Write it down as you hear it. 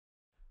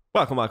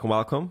Welcome, welcome,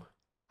 welcome.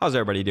 How's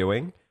everybody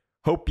doing?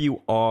 Hope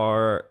you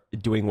are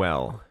doing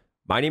well.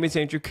 My name is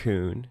Andrew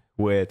Kuhn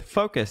with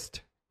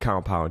Focused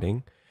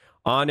Compounding,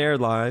 on air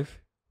live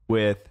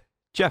with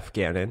Geoff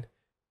Gannon.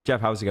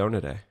 Geoff, how's it going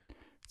today?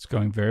 It's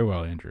going very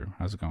well, Andrew.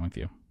 How's it going with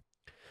you?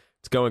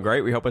 It's going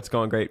great. We hope it's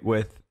going great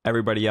with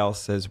everybody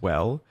else as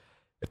well.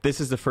 If this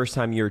is the first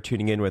time you're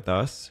tuning in with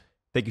us,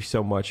 thank you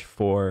so much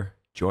for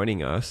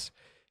joining us.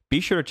 Be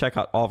sure to check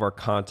out all of our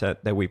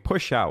content that we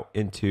push out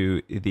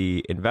into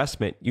the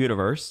investment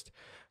universe.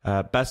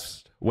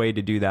 Best way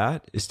to do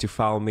that is to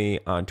follow me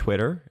on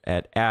Twitter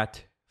at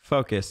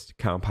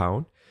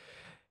 @FocusedCompound.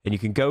 And you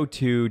can go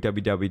to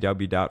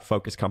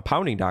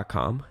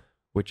www.focusedcompounding.com,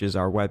 which is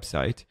our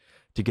website,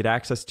 to get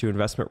access to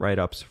investment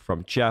write-ups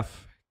from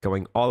Geoff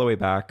going all the way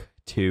back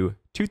to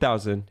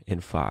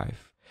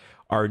 2005.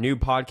 Our new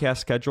podcast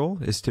schedule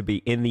is to be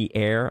in the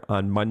air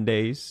on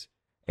Mondays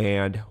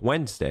and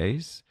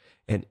Wednesdays,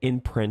 and in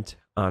print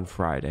on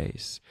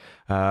Fridays.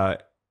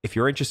 If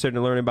you're interested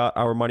in learning about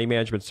our money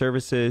management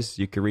services,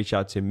 you can reach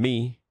out to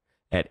me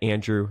at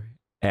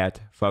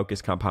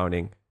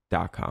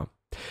andrew@focusedcompounding.com.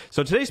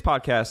 So today's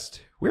podcast,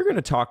 we're going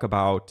to talk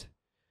about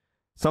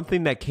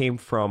something that came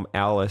from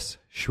Alice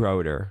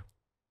Schroeder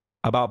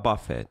about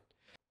Buffett.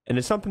 And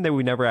it's something that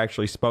we've never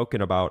actually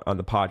spoken about on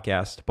the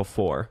podcast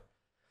before.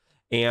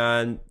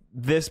 And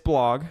this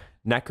blog,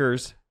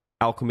 Necker's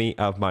Alchemy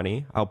of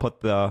Money. I'll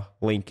put the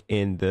link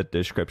in the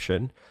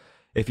description.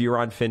 If you're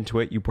on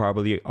FinTwit, you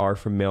probably are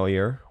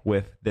familiar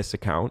with this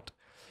account.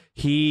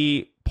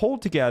 He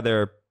pulled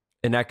together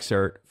an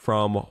excerpt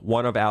from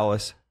one of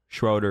Alice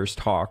Schroeder's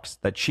talks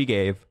that she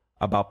gave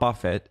about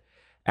Buffett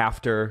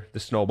after the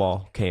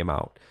snowball came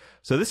out.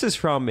 So this is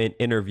from an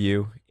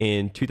interview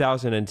in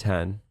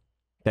 2010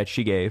 that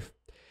she gave.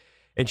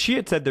 And she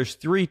had said there's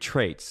 3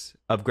 traits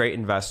of great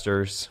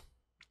investors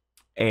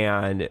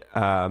and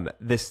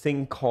this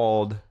thing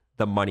called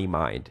the money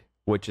mind,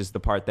 which is the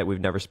part that we've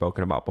never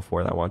spoken about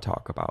before that I want to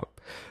talk about.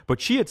 But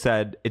she had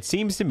said, it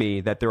seems to me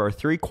that there are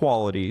 3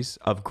 qualities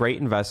of great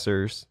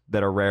investors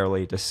that are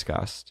rarely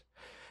discussed.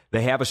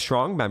 They have a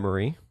strong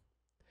memory,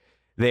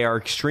 they are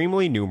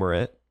extremely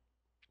numerate,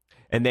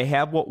 and they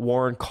have what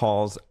Warren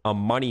calls a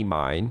money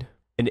mind,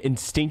 an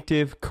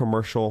instinctive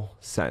commercial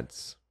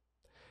sense.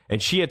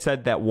 And she had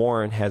said that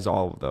Warren has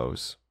all of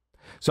those.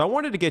 So I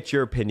wanted to get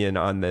your opinion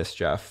on this,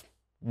 Geoff.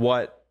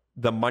 What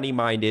the money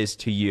mind is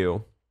to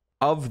you.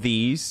 Of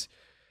these,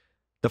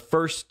 the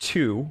first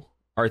 2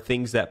 are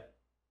things that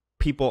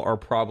people are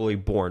probably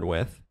born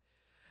with.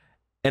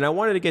 And I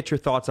wanted to get your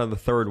thoughts on the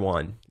third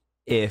one.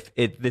 If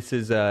this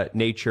is a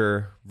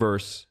nature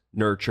versus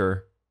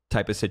nurture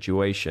type of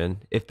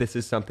situation, if this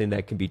is something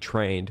that can be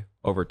trained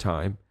over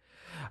time.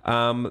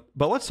 But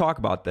let's talk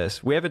about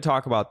this. We haven't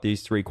talked about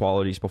these 3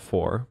 qualities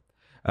before.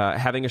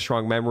 Having a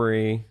strong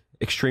memory,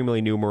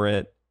 extremely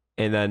numerate,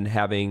 and then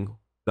having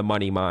the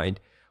money mind.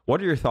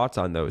 What are your thoughts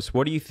on those?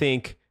 What do you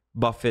think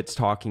Buffett's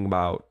talking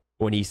about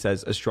when he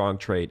says a strong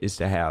trait is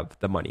to have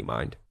the money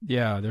mind?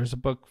 Yeah, there's a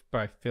book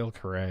by Phil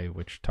Carre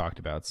which talked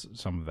about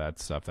some of that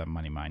stuff, that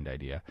money mind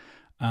idea.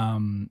 A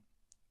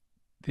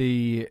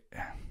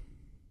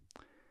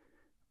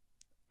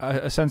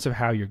sense of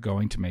how you're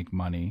going to make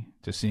money,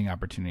 to seeing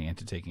opportunity and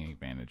to taking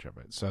advantage of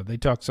it. So they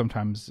talk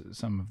sometimes,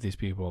 some of these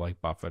people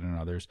like Buffett and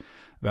others,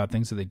 about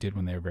things that they did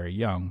when they were very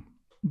young.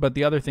 But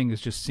the other thing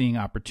is just seeing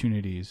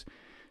opportunities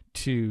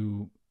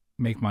to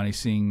make money,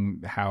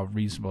 seeing how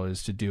reasonable it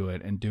is to do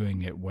it and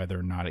doing it, whether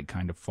or not it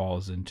kind of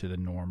falls into the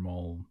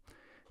normal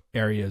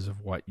areas of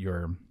what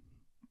your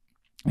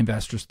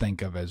investors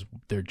think of as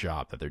their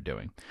job that they're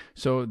doing.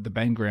 So the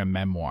Ben Graham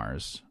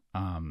memoirs,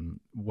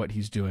 what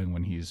he's doing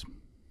when he's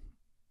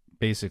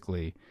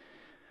basically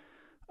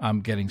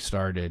getting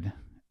started.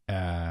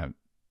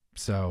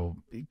 So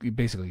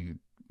basically,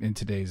 in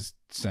today's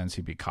sense,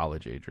 he'd be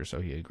college age or so.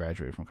 He had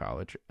graduated from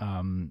college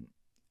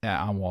on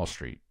Wall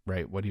Street,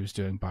 right? What he was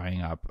doing,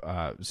 buying up,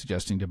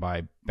 suggesting to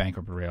buy Bank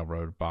of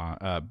Railroad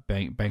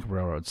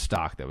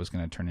stock that was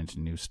going to turn into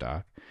new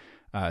stock,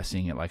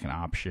 seeing it like an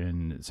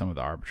option. Some of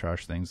the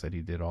arbitrage things that he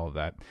did, all of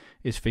that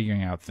is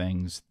figuring out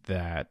things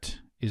that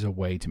is a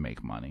way to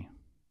make money.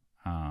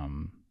 I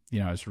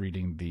was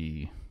reading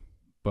the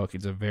book.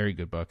 It's a very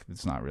good book.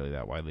 It's not really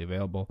that widely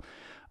available,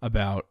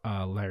 about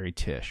Larry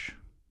Tisch.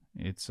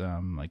 It's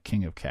like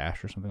King of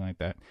Cash or something like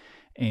that.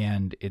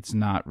 And it's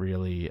not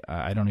really,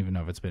 I don't even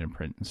know if it's been in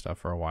print and stuff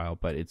for a while,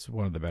 but it's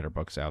one of the better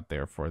books out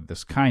there for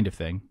this kind of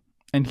thing.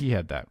 And he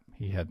had that.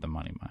 He had the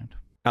money mind.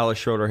 Alice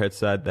Schroeder had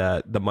said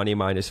that the money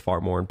mind is far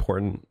more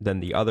important than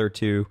the other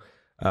 2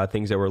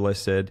 things that were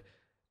listed,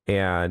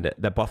 and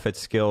that Buffett's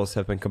skills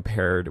have been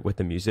compared with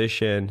the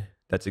musician.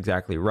 That's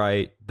exactly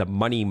right. The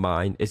money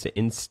mind is an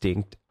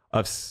instinct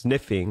of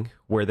sniffing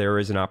where there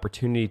is an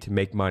opportunity to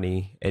make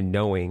money and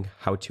knowing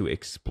how to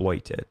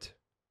exploit it.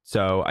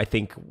 So I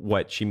think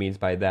what she means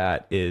by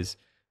that is,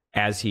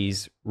 as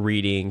he's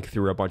reading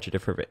through a bunch of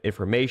different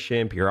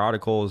information,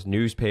 periodicals,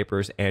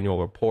 newspapers, annual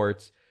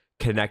reports,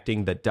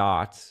 connecting the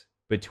dots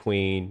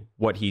between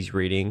what he's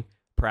reading,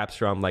 perhaps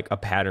from like a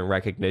pattern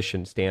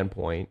recognition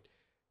standpoint,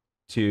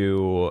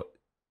 to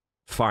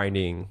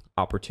finding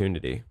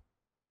opportunity.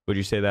 Would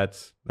you say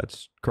that's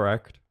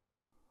correct?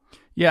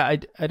 Yeah,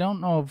 I don't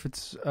know if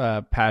it's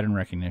a pattern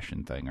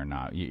recognition thing or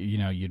not. You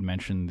know, you'd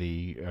mentioned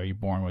are you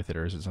born with it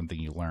or is it something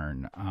you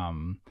learn?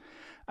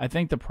 I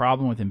think the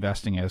problem with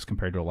investing as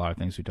compared to a lot of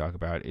things we talk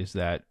about is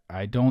that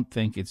I don't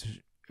think it's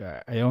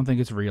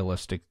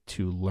realistic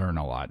to learn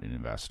a lot in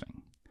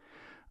investing.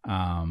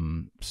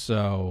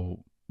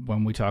 So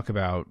when we talk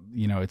about,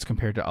 you know, it's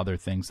compared to other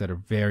things that are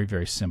very,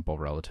 very simple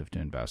relative to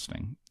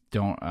investing.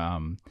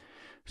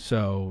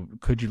 So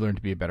could you learn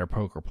to be a better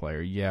poker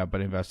player? Yeah,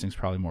 but investing is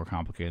probably more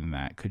complicated than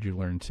that. Could you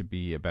learn to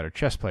be a better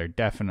chess player?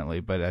 Definitely,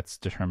 but that's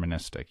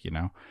deterministic, you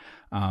know.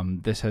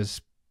 This has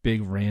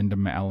big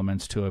random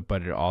elements to it,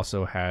 but it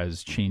also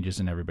has changes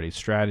in everybody's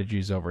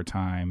strategies over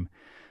time.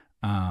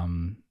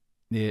 I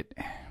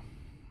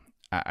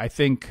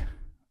think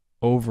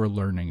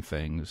overlearning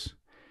things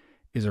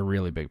is a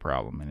really big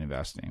problem in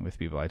investing with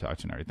people I talk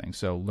to and everything.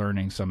 So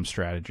learning some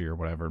strategy or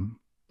whatever,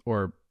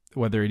 or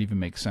whether it even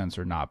makes sense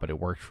or not, but it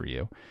worked for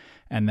you,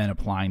 and then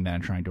applying that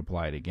and trying to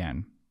apply it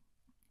again.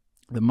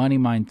 The money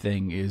mind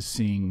thing is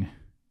seeing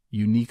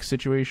unique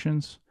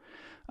situations,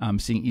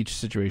 seeing each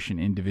situation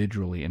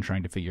individually and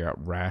trying to figure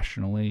out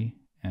rationally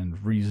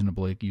and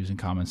reasonably using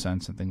common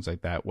sense and things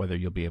like that, whether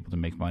you'll be able to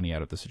make money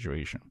out of the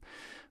situation.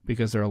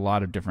 Because there are a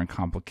lot of different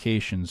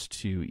complications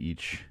to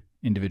each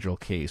individual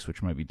case,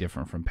 which might be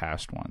different from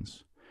past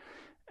ones.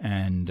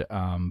 And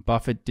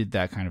Buffett did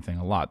that kind of thing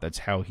a lot. That's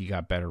how he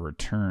got better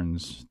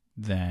returns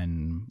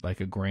than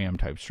like a Graham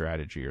type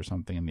strategy or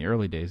something in the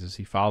early days. Is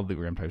he followed the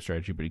Graham type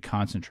strategy, but he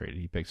concentrated.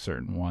 He picked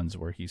certain ones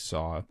where he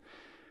saw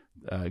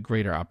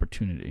greater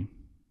opportunity.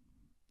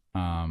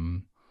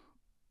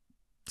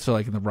 So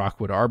like in the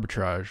Rockwood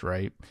arbitrage,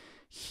 right?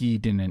 He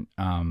didn't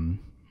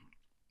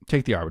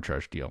take the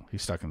arbitrage deal. He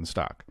stuck in the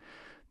stock.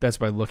 That's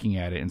by looking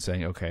at it and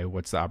saying, okay,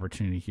 what's the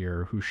opportunity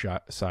here? Whose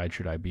side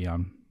should I be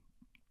on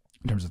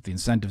in terms of the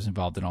incentives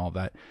involved in all of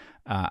that?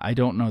 I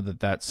don't know that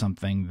that's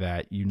something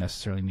that you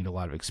necessarily need a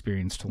lot of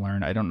experience to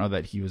learn. I don't know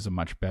that he was a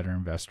much better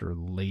investor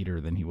later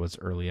than he was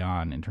early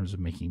on in terms of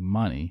making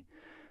money.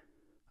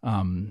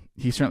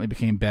 He certainly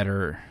became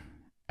better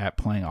at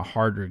playing a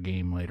harder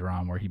game later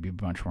on where he'd be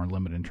much more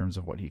limited in terms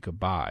of what he could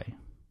buy.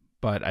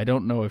 But I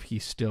don't know if he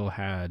still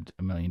had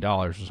 $1 million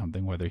or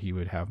something, whether he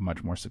would have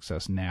much more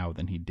success now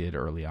than he did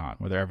early on,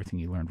 whether everything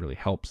he learned really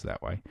helps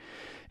that way.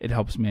 It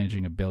helps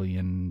managing $1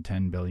 billion,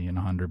 $10 billion,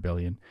 $100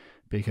 billion,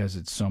 because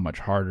it's so much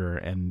harder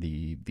and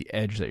the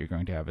edge that you're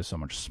going to have is so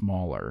much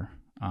smaller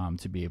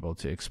to be able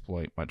to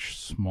exploit much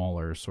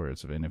smaller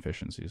sorts of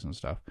inefficiencies and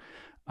stuff,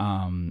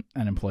 and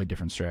employ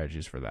different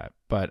strategies for that.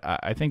 But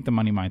I think the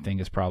money mind thing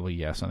is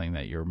probably, something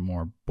that you're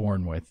more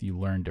born with. You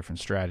learn different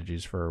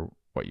strategies for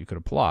what you could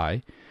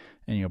apply,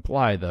 and you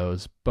apply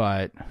those.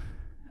 But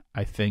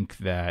I think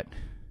that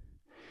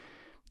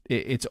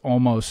it's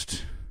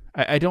almost,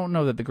 I don't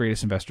know that the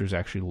greatest investors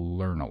actually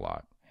learn a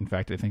lot. In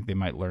fact, I think they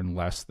might learn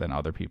less than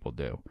other people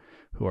do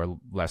who are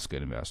less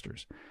good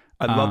investors.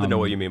 I'd love to know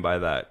what you mean by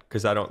that,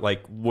 because I don't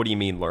what do you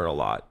mean learn a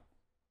lot?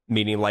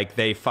 Meaning like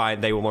they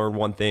learn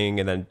one thing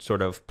and then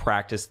sort of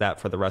practice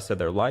that for the rest of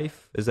their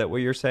life? Is that what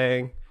you're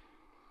saying?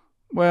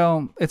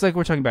 Well, it's like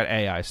we're talking about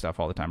AI stuff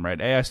all the time, right?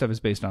 AI stuff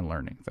is based on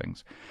learning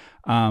things.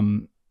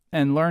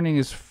 And learning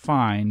is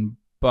fine,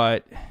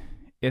 but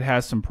it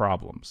has some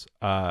problems.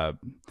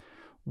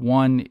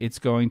 One, it's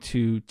going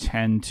to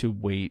tend to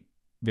weight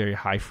very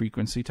high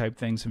frequency type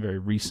things and very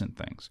recent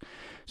things.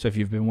 So if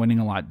you've been winning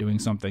a lot doing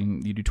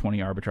something, you do 20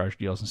 arbitrage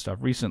deals and stuff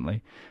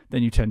recently,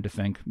 then you tend to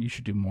think you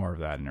should do more of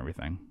that and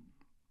everything.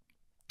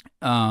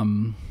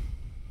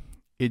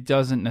 It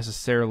doesn't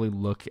necessarily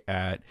look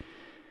at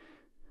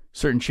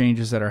certain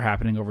changes that are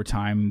happening over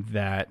time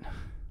that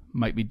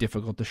might be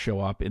difficult to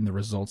show up in the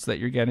results that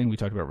you're getting. We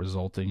talked about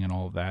resulting and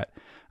all of that.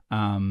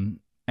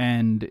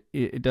 And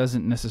it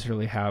doesn't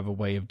necessarily have a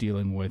way of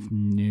dealing with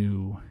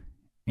new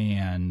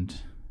and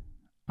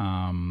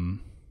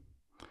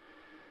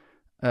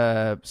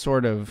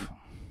sort of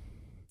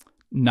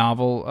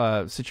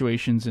novel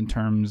situations in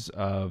terms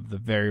of the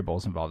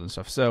variables involved and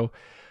stuff. So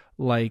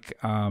like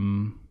I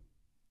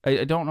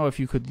don't know if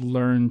you could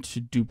learn to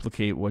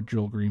duplicate what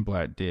Joel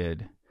Greenblatt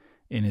did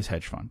in his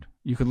hedge fund.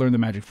 You could learn the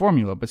magic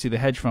formula, but see, the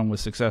hedge fund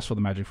was successful,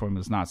 the magic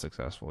formula is not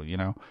successful, you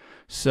know?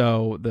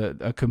 So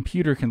a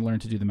computer can learn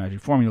to do the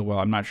magic formula well.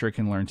 I'm not sure it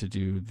can learn to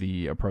do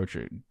the approach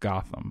at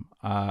Gotham.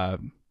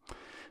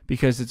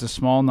 Because it's a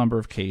small number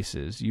of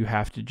cases. You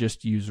have to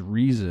just use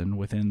reason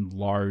within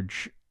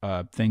large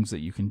things that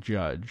you can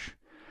judge.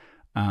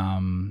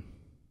 And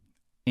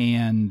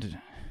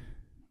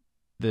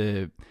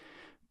there's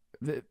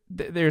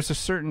a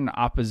certain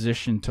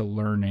opposition to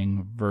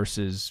learning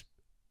versus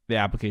the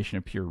application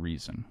of pure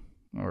reason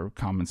or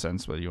common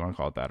sense, whether you want to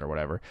call it that or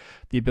whatever.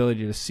 The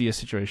ability to see a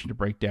situation, to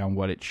break down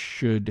how it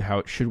should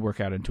work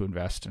out, and to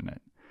invest in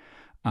it.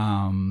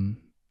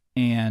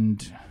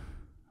 And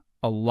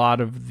a lot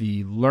of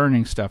the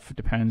learning stuff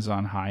depends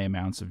on high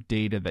amounts of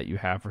data that you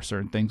have for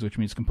certain things, which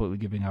means completely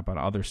giving up on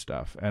other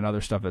stuff, and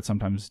other stuff that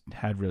sometimes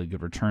had really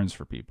good returns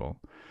for people.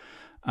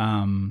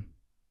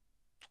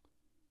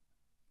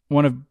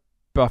 one of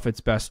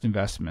Buffett's best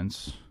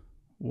investments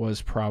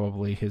was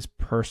probably his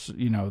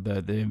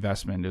the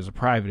investment is a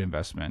private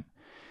investment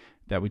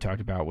that we talked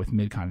about with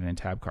Mid-Continent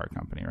Tab Card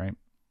Company, right?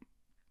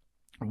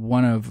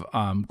 One of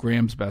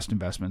Graham's best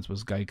investments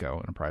was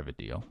Geico in a private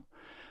deal.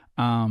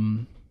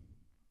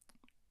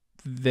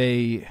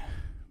 They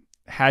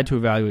had to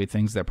evaluate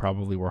things that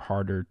probably were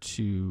harder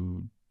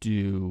to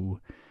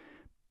do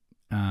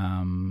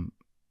from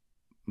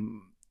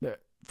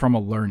a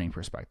learning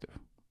perspective.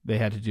 They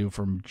had to do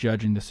from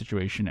judging the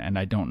situation, and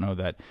I don't know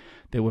that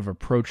they would have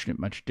approached it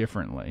much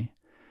differently.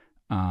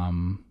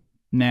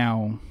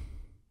 Now,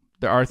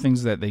 there are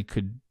things that they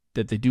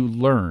do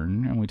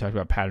learn, and we talked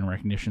about pattern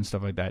recognition,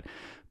 stuff like that,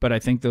 but I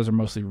think those are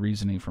mostly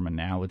reasoning from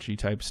analogy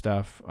type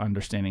stuff,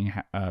 understanding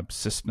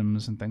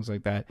systems and things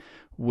like that,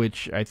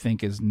 which I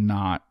think is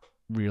not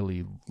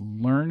really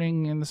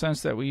learning in the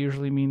sense that we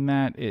usually mean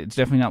that. It's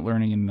definitely not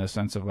learning in the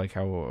sense of like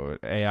how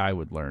AI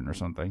would learn or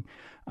something.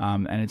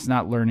 And it's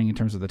not learning in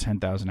terms of the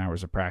 10,000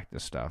 hours of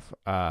practice stuff.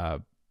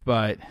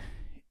 But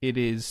it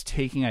is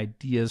taking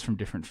ideas from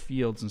different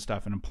fields and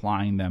stuff and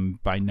applying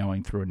them by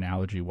knowing through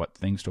analogy what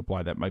things to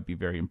apply that might be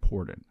very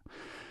important.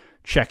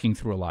 Checking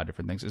through a lot of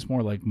different things. It's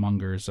more like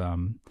Munger's,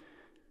 that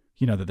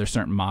there's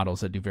certain models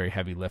that do very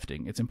heavy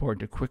lifting. It's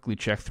important to quickly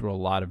check through a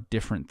lot of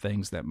different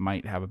things that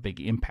might have a big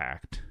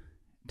impact,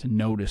 to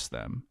notice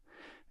them,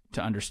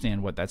 to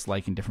understand what that's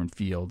like in different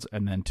fields,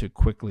 and then to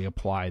quickly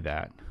apply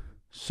that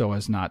so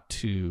as not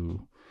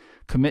to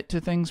commit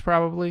to things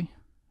probably,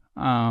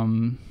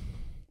 and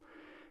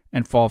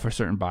fall for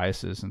certain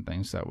biases and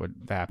things that would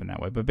happen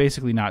that way. But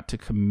basically not to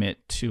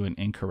commit to an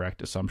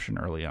incorrect assumption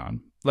early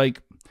on.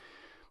 Like,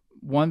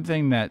 one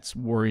thing that's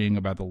worrying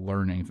about the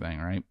learning thing,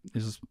 right,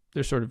 is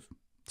there's sort of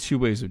two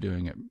ways of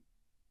doing it.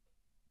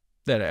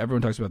 That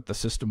everyone talks about the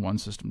system 1,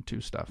 system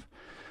 2 stuff.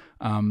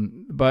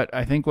 But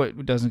I think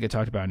what doesn't get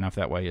talked about enough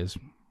that way is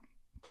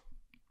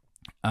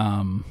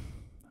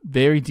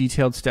very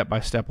detailed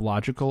step-by-step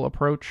logical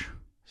approach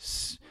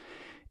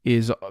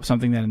is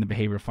something that in the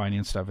behavioral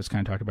finance stuff is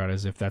kind of talked about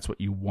as if that's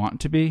what you want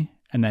to be,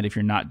 and that if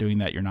you're not doing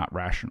that, you're not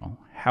rational.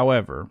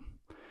 However,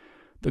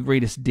 the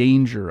greatest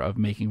danger of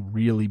making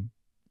really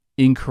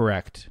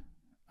incorrect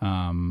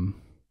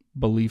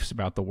beliefs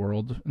about the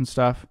world and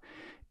stuff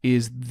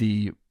is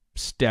the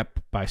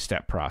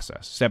step-by-step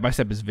process.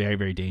 Step-by-step is very,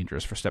 very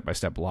dangerous for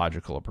step-by-step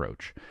logical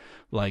approach.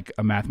 Like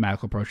a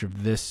mathematical approach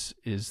of this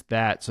is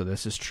that, so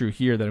this is true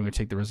here, then I'm going to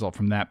take the result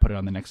from that, put it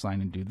on the next line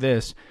and do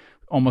this,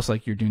 almost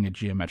like you're doing a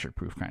geometric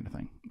proof kind of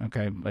thing,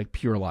 okay? Like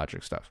pure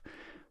logic stuff.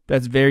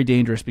 That's very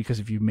dangerous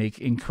because if you make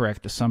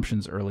incorrect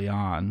assumptions early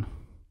on,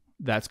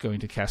 that's going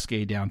to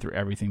cascade down through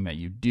everything that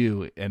you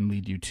do and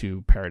lead you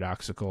to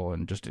paradoxical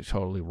and just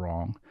totally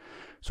wrong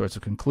sorts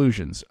of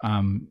conclusions.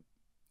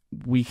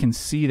 We can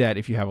see that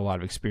if you have a lot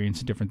of experience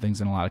in different things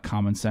and a lot of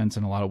common sense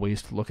and a lot of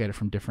ways to look at it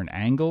from different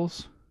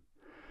angles.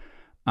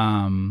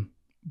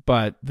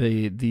 But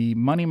the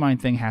money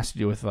mind thing has to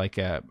do with like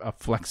a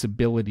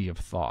flexibility of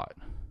thought,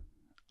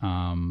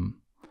 and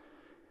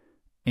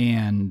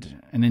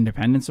an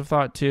independence of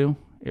thought too.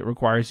 It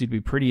requires you to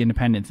be pretty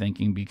independent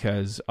thinking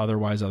because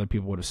otherwise other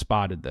people would have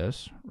spotted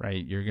this,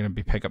 right? You're going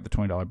to pick up the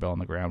 $20 bill on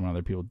the ground when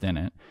other people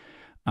didn't.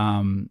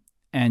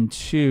 And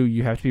two,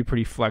 you have to be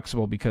pretty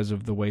flexible because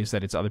of the ways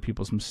that it's other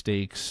people's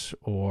mistakes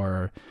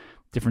or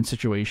different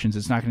situations.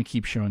 It's not going to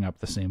keep showing up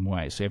the same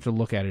way. So you have to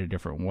look at it a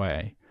different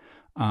way.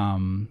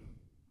 And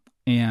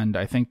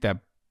I think that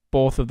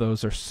both of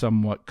those are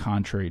somewhat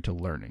contrary to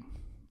learning.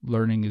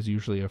 Learning is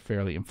usually a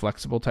fairly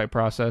inflexible type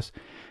process,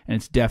 and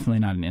it's definitely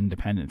not an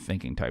independent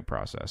thinking type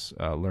process.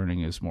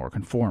 Learning is more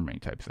conforming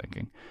type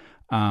thinking.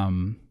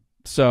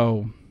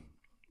 So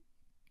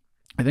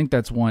I think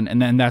that's one.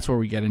 And then that's where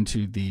we get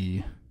into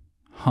the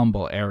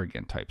humble,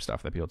 arrogant type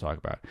stuff that people talk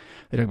about.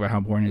 They talk about how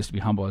important it is to be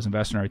humble as an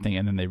investor and everything,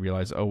 and then they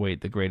realize, oh, wait,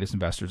 the greatest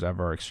investors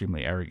ever are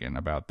extremely arrogant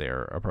about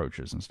their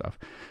approaches and stuff.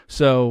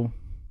 So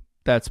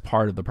that's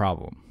part of the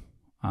problem.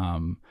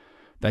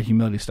 That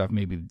humility stuff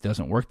maybe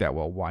doesn't work that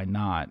well. Why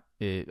not?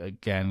 It,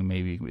 again,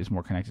 maybe is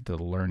more connected to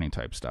the learning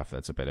type stuff.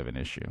 That's a bit of an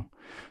issue.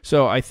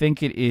 So I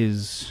think it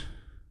is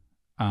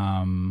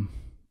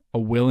a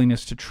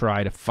willingness to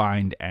try to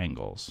find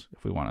angles,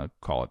 if we want to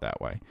call it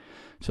that way,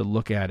 to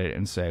look at it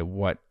and say,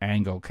 what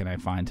angle can I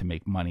find to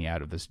make money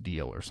out of this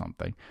deal or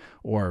something,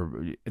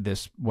 or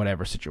this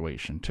whatever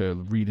situation, to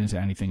read into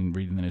anything,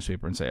 read in the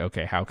newspaper and say,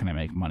 okay, how can I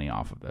make money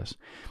off of this?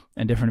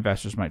 And different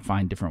investors might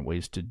find different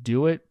ways to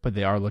do it, but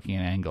they are looking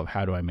at an angle of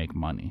how do I make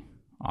money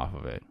off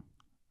of it?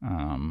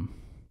 And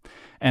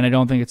I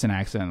don't think it's an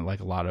accident,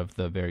 like a lot of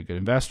the very good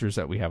investors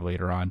that we have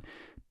later on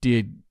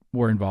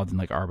were involved in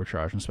like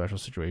arbitrage and special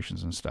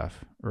situations and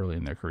stuff early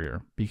in their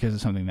career, because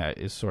it's something that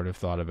is sort of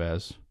thought of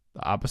as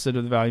the opposite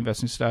of the value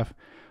investing stuff.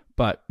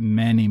 But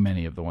many,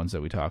 many of the ones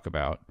that we talk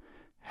about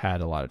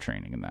had a lot of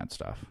training in that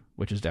stuff,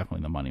 which is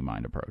definitely the money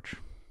mind approach.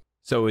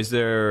 So is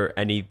there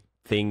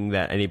anything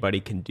that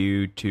anybody can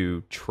do to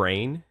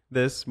train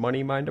this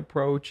money mind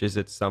approach? Is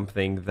it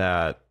something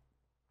that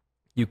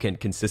you can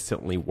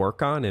consistently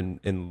work on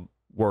and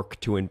work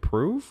to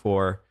improve?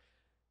 Or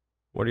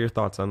what are your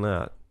thoughts on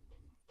that?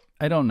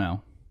 I don't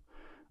know.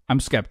 I'm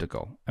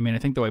skeptical. I mean, I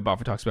think the way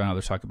Buffett talks about it and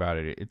others talk about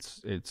it,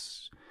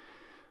 it's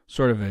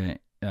sort of a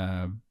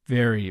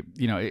very,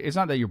 it's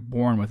not that you're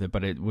born with it,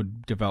 but it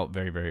would develop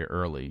very, very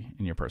early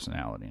in your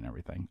personality and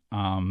everything.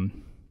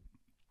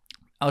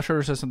 Alice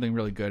Schroeder says something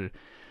really good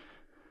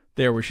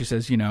there where she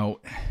says,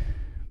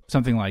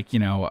 something like,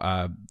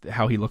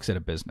 how he looks at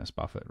a business,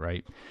 Buffett,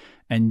 right?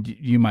 And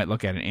you might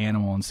look at an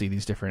animal and see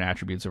these different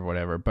attributes or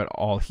whatever, but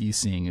all he's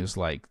seeing is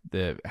like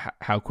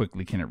how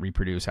quickly can it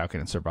reproduce, how can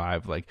it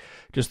survive, like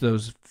just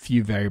those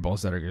few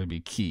variables that are going to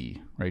be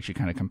key, right? She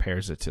kind of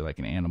compares it to like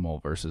an animal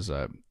versus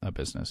a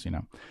business,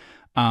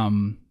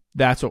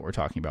 That's what we're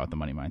talking about, the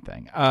money mind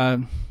thing.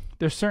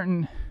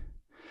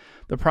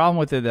 The problem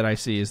with it that I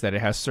see is that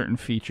it has certain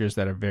features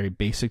that are very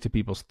basic to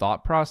people's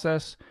thought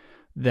process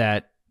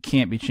that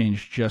can't be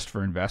changed just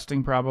for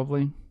investing,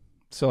 probably.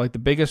 So like the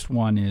biggest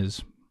one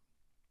is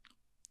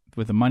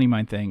with the money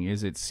mind thing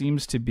is it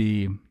seems to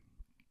be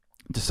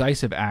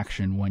decisive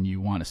action when you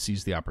want to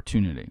seize the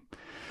opportunity,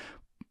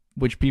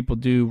 which people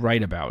do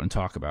write about and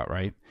talk about,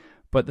 right?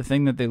 But the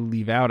thing that they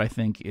leave out, I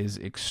think, is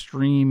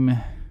extreme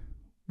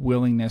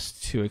willingness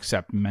to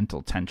accept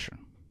mental tension,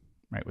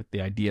 right? With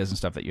the ideas and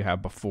stuff that you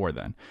have before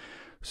then.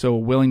 So a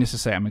willingness to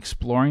say, I'm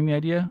exploring the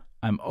idea,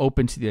 I'm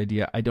open to the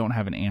idea, I don't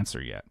have an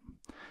answer yet.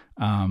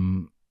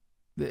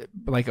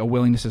 Like a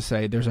willingness to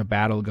say there's a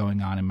battle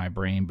going on in my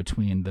brain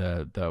between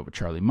the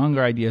Charlie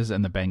Munger ideas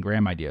and the Ben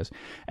Graham ideas,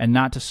 and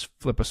not to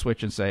flip a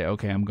switch and say,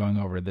 okay, I'm going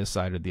over to this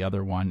side or the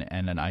other one,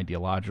 and an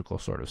ideological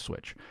sort of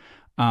switch.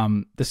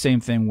 The same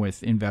thing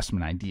with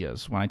investment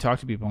ideas. When I talk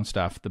to people and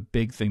stuff, the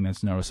big thing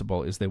that's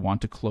noticeable is they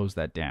want to close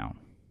that down.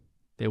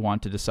 They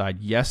want to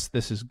decide, yes,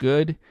 this is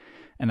good,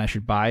 and I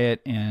should buy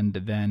it, and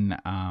then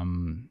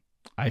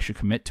I should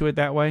commit to it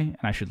that way, and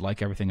I should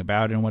like everything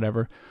about it and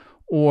whatever.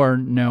 Or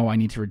no, I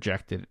need to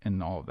reject it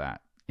and all of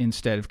that.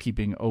 Instead of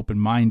keeping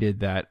open-minded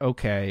that,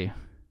 okay,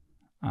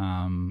 there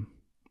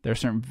are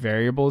certain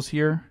variables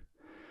here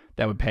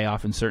that would pay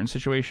off in certain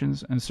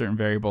situations and certain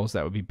variables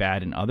that would be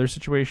bad in other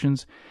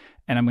situations.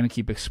 And I'm going to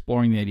keep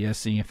exploring the idea,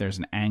 seeing if there's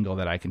an angle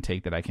that I can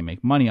take that I can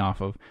make money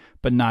off of,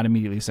 but not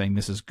immediately saying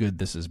this is good,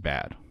 this is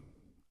bad.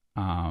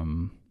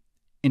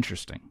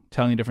 Interesting.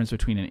 Telling the difference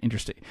between an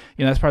interesting...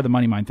 that's part of the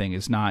money mind thing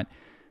is not,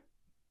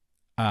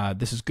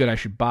 this is good, I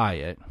should buy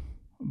it.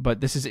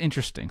 But this is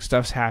interesting.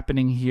 Stuff's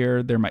happening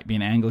here. There might be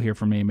an angle here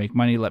for me to make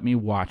money. Let me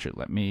watch it.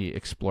 Let me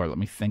explore it. Let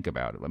me think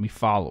about it. Let me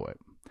follow it.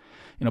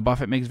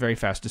 Buffett makes very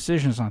fast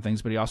decisions on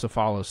things, but he also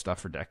follows stuff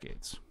for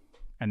decades.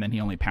 And then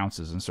he only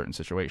pounces in certain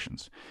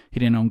situations. He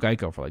didn't own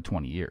Geico for like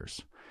 20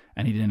 years.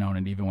 And he didn't own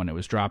it even when it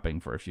was dropping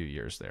for a few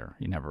years there.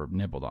 He never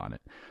nibbled on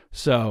it.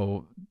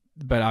 So,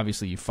 but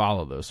obviously you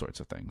follow those sorts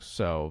of things.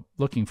 So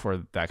looking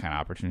for that kind of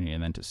opportunity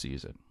and then to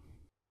seize it.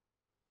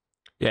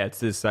 Yeah,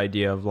 it's this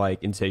idea of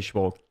like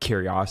insatiable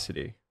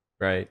curiosity,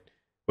 right?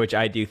 Which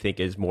I do think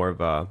is more of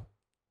a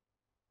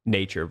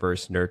nature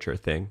versus nurture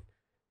thing.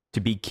 To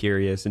be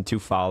curious and to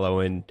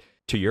follow, and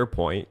to your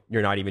point,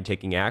 you're not even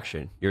taking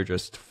action. You're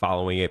just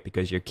following it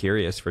because you're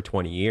curious for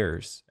 20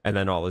 years. And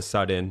then all of a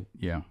sudden,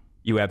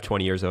 you have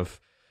 20 years of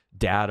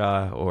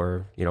data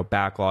or,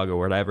 backlog or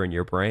whatever in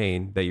your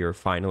brain that you're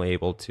finally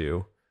able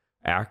to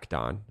act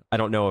on. I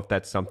don't know if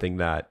that's something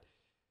that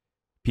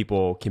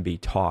people can be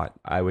taught.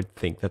 I would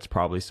think that's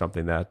probably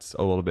something that's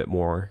a little bit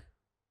more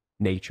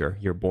nature.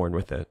 You're born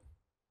with it.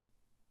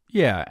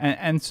 Yeah.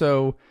 And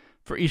so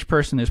for each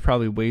person, there's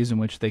probably ways in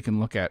which they can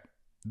look at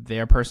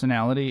their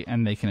personality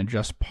and they can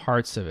adjust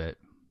parts of it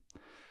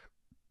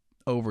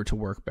over to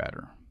work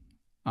better.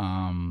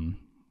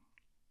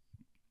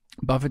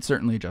 Buffett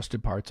certainly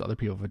adjusted parts. Other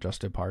people have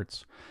adjusted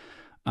parts.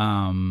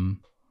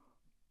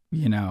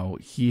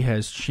 He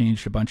has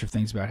changed a bunch of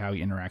things about how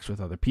he interacts with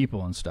other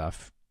people and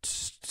stuff,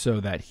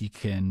 so that he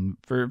can,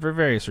 for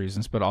various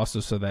reasons, but also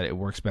so that it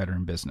works better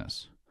in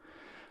business.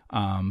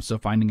 So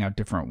finding out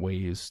different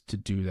ways to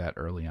do that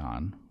early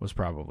on was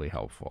probably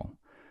helpful.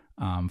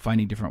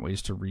 Finding different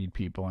ways to read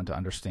people and to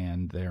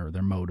understand their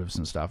motives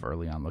and stuff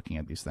early on, looking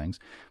at these things.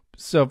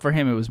 So for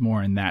him, it was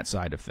more in that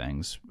side of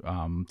things,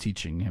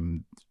 teaching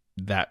him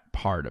that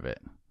part of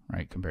it,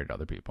 right, compared to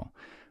other people.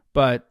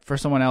 But for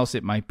someone else,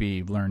 it might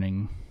be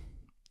learning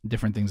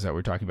different things that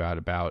we're talking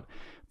about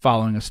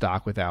following a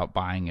stock without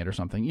buying it or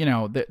something.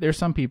 There's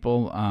some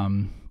people,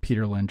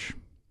 Peter Lynch,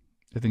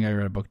 I think I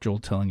read a book, Joel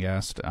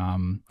Tillinghast,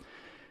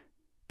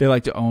 they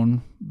like to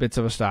own bits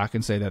of a stock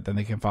and say that then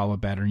they can follow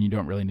it better, and you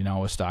don't really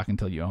know a stock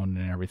until you own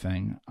it and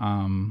everything.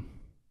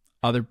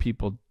 Other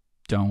people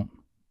don't.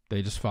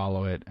 They just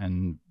follow it,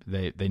 and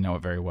they know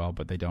it very well,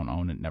 but they don't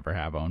own it, never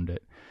have owned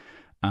it.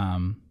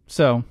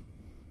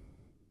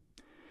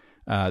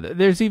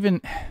 There's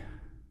even...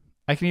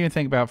 I can even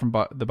think about from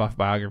the Buffett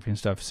biography and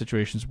stuff,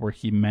 situations where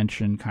he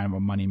mentioned kind of a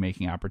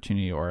money-making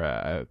opportunity or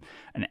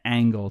an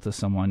angle to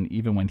someone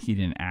even when he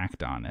didn't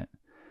act on it.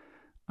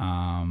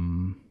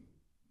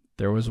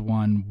 There was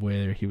one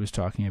where he was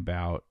talking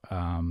about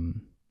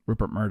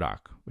Rupert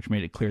Murdoch, which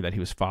made it clear that he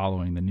was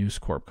following the News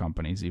Corp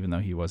companies, even though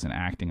he wasn't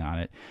acting on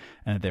it,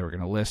 and that they were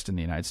going to list in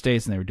the United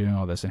States, and they were doing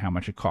all this, and how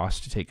much it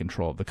cost to take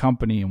control of the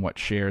company and what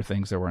share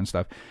things there were and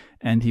stuff.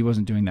 And he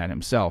wasn't doing that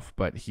himself,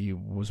 but he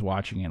was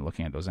watching and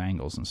looking at those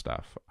angles and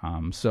stuff.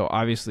 So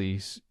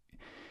obviously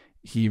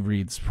he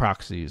reads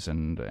proxies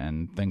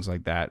and things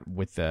like that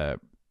with an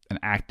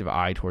active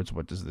eye towards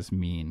what does this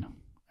mean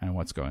and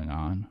what's going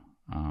on,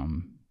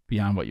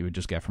 beyond what you would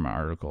just get from an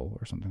article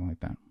or something like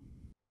that.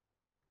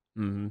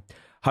 Mm-hmm.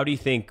 How do you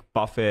think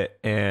Buffett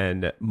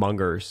and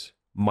Munger's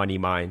money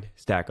mind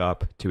stack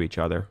up to each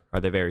other? Are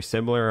they very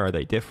similar? Are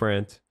they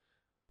different?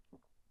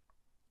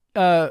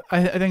 I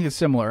think it's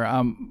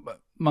similar.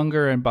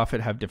 Munger and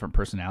Buffett have different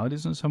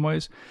personalities in some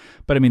ways,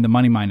 but I mean, the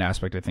money mind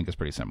aspect I think is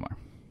pretty similar.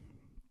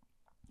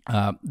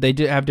 They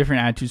do have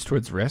different attitudes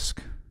towards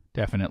risk,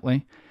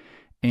 definitely,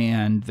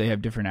 and they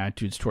have different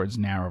attitudes towards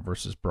narrow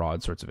versus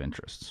broad sorts of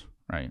interests,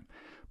 right?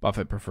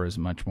 Buffett prefers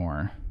much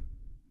more,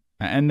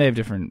 and they have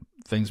different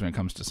things when it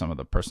comes to some of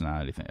the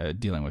personality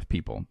dealing with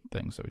people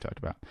things that we talked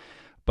about.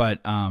 But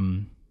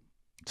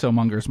so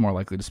Munger's more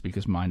likely to speak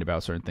his mind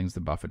about certain things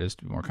than Buffett is,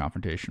 to be more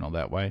confrontational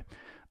that way.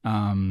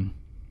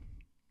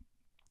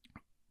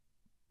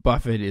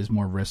 Buffett is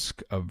more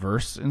risk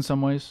averse in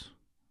some ways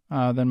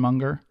than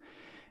Munger,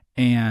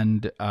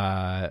 and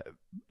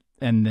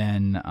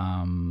then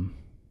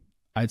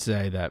I'd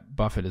say that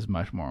Buffett is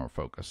much more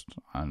focused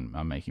on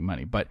making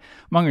money. But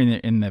Munger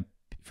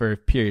for a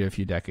period of a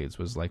few decades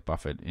was like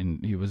Buffett,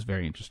 and he was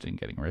very interested in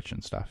getting rich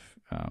and stuff,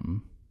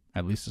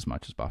 at least as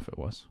much as Buffett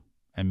was,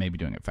 and maybe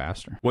doing it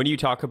faster. When you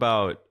talk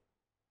about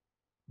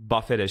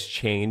Buffett has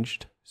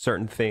changed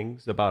certain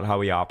things about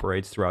how he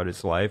operates throughout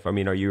his life, I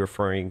mean, are you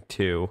referring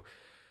to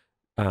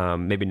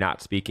maybe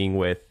not speaking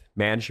with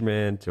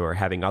management or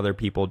having other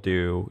people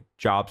do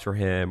jobs for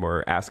him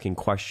or asking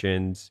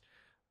questions?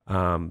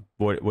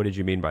 What did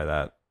you mean by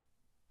that?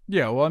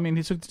 Yeah, well, I mean,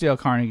 he took the Dale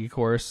Carnegie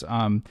course.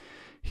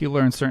 He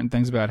learned certain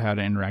things about how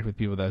to interact with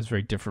people that was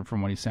very different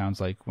from what he sounds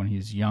like when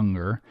he's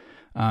younger.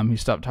 He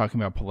stopped talking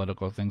about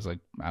political things like,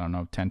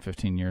 10,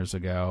 15 years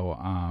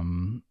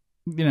ago.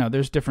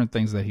 There's different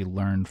things that he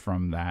learned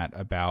from that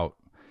about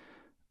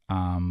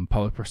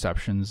public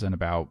perceptions and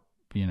about,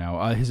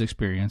 his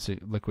experience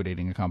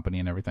liquidating a company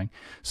and everything.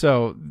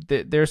 So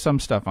there's some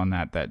stuff on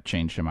that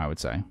changed him, I would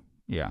say.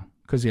 Yeah,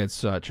 because he had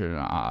such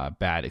a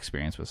bad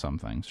experience with some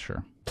things,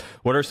 sure.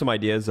 What are some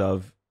ideas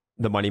of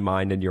the money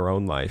mind in your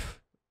own life?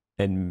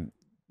 And,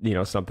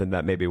 something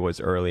that maybe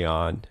was early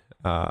on,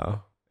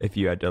 if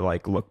you had to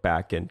look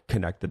back and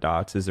connect the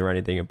dots, is there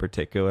anything in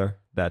particular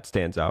that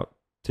stands out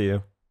to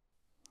you?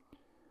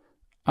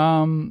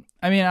 I mean,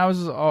 I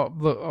was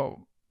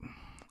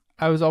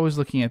always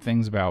looking at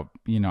things about,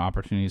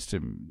 opportunities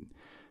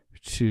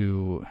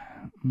to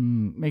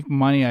make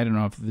money. I don't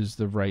know if this is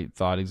the right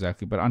thought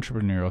exactly, but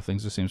entrepreneurial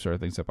things, the same sort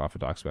of things that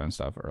Buffett talks about and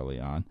stuff early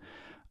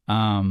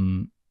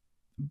on.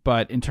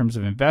 But in terms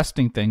of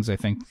investing things, I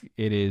think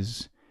it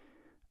is,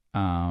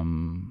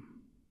 when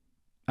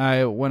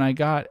I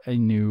got a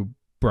new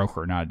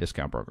broker, not a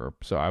discount broker,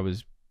 so I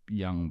was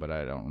young, but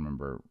I don't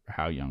remember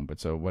how young, but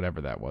so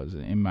whatever that was,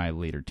 in my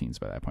later teens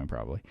by that point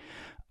probably,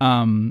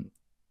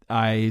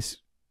 I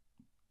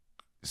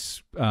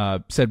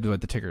said what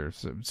the ticker,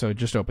 so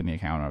just opened the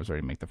account, I was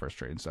ready to make the first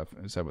trade and stuff,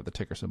 and said what the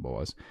ticker symbol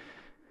was,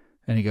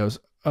 and he goes,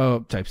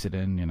 types it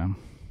in,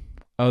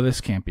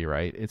 this can't be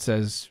right, it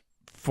says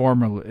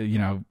formerly,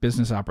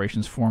 business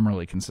operations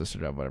formerly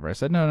consisted of whatever. I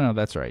said, no,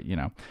 that's right.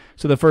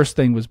 So the first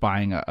thing was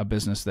buying a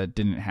business that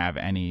didn't have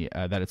any,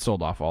 that had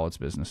sold off all its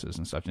businesses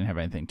and stuff, didn't have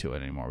anything to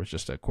it anymore. It was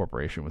just a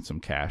corporation with some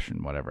cash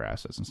and whatever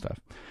assets and stuff.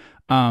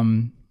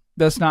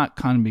 That's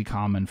not going to be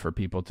common for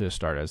people to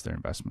start as their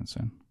investments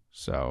in.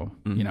 So,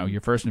 your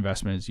first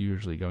investment is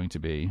usually going to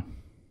be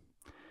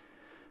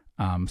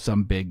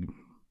some big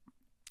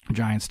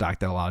giant stock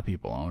that a lot of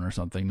people own or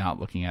something, not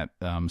looking at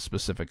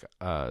specific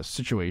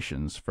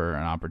situations for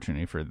an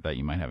opportunity for that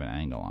you might have an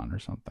angle on or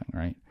something,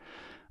 right?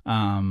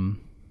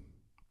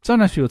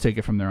 Sometimes people take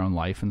it from their own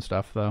life and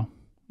stuff, though.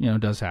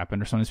 It does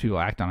happen. Or sometimes people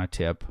act on a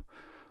tip.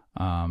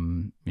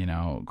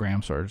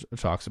 Graham sort of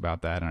talks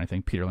about that, and I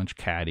think Peter Lynch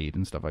caddied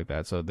and stuff like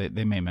that. So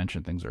they may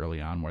mention things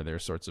early on where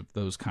there's sorts of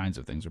those kinds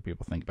of things where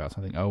people think about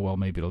something, oh, well,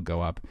 maybe it'll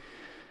go up,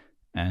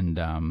 and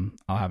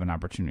I'll have an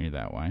opportunity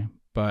that way.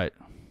 But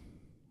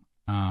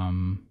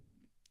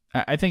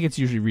I think it's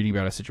usually reading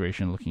about a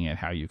situation, looking at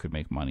how you could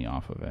make money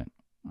off of it.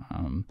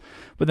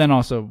 But then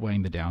also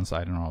weighing the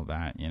downside and all of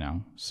that,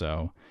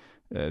 So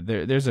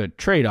there's a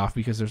trade-off,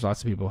 because there's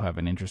lots of people who have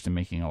an interest in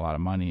making a lot of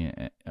money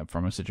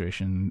from a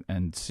situation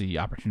and see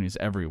opportunities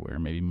everywhere,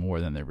 maybe more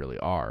than there really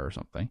are or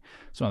something.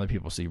 Some other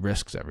people see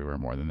risks everywhere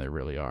more than there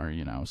really are,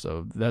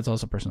 So that's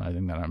also a personality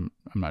thing that I'm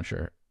not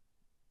sure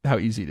how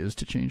easy it is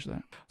to change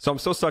that. So I'm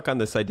so stuck on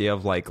this idea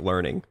of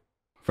learning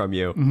from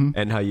you,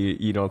 and how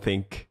you don't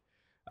think,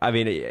 I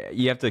mean,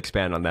 you have to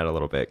expand on that a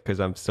little bit, because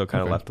I'm still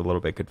kind of left a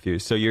little bit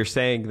confused. So you're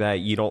saying that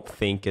you don't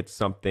think it's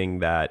something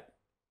that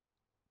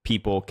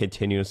people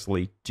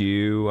continuously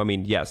do? I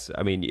mean, yes.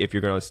 I mean, if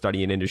you're going to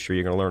study an industry,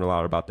 you're going to learn a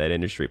lot about that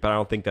industry, but I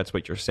don't think that's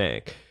what you're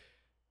saying.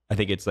 I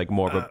think it's like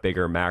more of a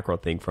bigger macro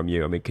thing from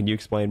you. I mean, can you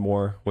explain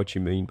more what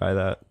you mean by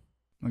that?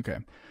 Okay.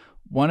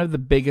 One of the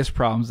biggest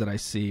problems that I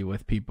see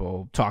with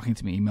people talking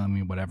to me, emailing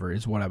me, whatever,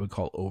 is what I would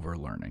call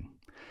overlearning.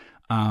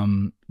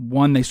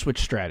 One, they switch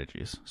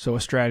strategies. So a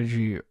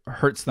strategy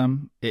hurts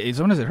them.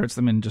 Sometimes it hurts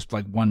them in just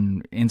like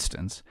one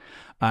instance.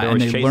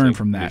 And they learn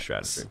from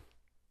that.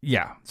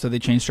 Yeah. So they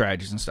change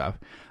strategies and stuff.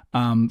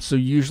 So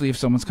usually if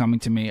someone's coming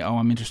to me, oh,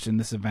 I'm interested in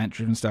this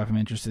event-driven stuff, I'm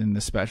interested in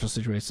this special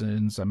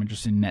situations, I'm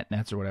interested in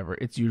nets or whatever,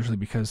 it's usually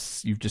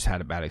because you've just had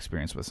a bad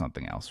experience with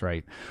something else,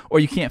 right? Or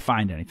you can't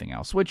find anything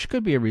else, which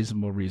could be a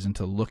reasonable reason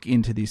to look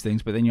into these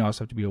things, but then you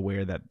also have to be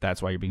aware that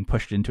that's why you're being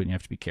pushed into it and you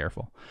have to be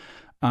careful.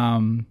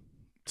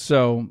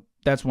 So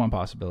that's one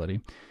possibility.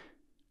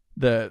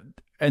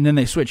 And then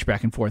they switch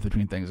back and forth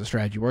between things. The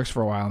strategy works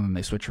for a while, and then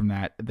they switch from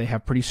that. They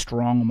have pretty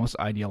strong, almost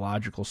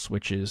ideological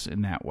switches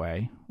in that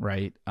way,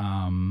 right?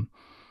 And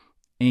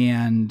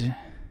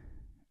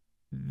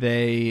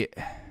the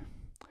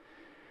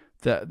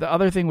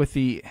other thing with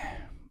the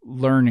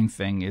learning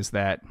thing is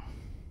that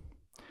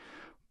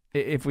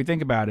if we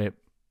think about it,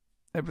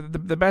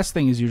 the best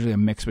thing is usually a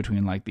mix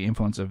between like the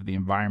influence of the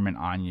environment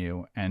on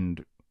you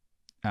and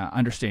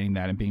understanding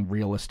that and being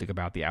realistic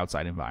about the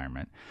outside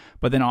environment,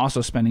 but then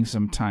also spending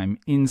some time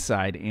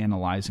inside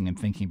analyzing and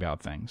thinking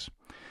about things.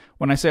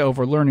 When I say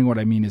overlearning, what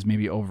I mean is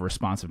maybe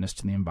over-responsiveness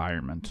to the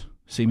environment,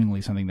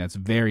 seemingly something that's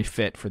very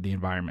fit for the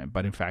environment,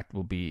 but in fact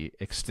will be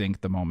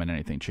extinct the moment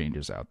anything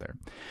changes out there.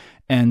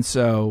 And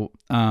so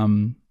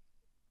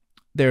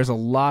there's a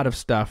lot of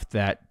stuff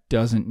that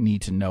doesn't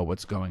need to know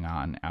what's going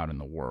on out in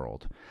the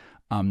world.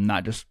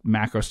 Not just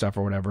macro stuff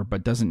or whatever,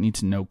 but doesn't need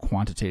to know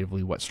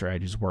quantitatively what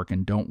strategies work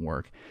and don't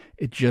work.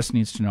 It just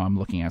needs to know I'm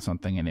looking at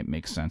something and it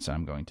makes sense and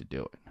I'm going to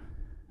do it.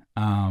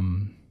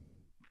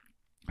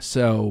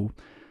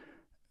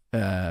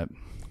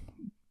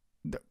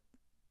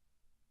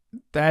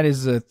 That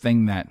is a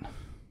thing that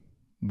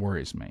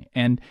worries me.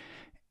 And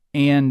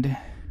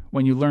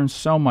when you learn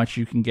so much,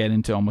 you can get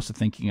into almost a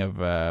thinking of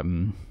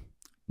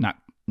not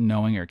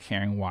knowing or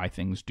caring why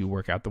things do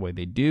work out the way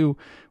they do,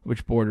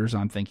 which borders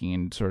on thinking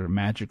in sort of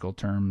magical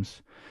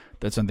terms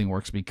that something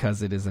works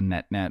because it is a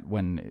net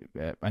when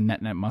a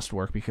net must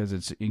work because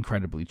it's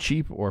incredibly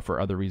cheap or for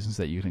other reasons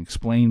that you can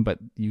explain. But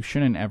you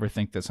shouldn't ever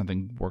think that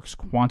something works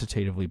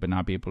quantitatively but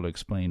not be able to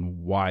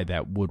explain why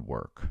that would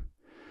work.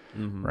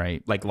 Mm-hmm.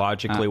 Right? Like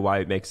logically why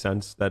it makes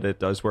sense that it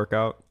does work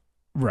out.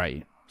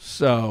 Right.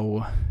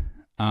 So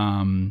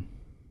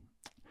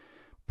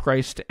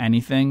price to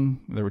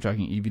anything, whether we're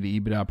talking EV to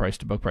EBITDA, price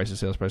to book, price to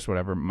sales price,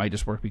 whatever, might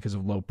just work because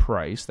of low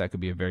price. That could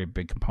be a very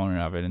big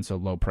component of it. And so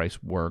low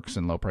price works,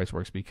 and low price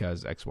works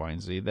because X, Y,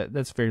 and Z.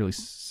 That's fairly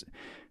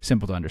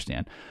simple to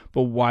understand.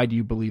 But why do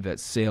you believe that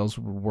sales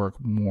would work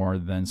more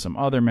than some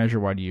other measure?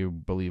 Why do you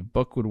believe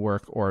book would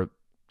work, or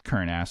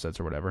current assets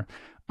or whatever?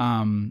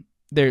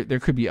 There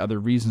could be other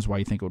reasons why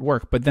you think it would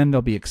work, but then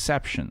there'll be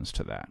exceptions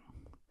to that.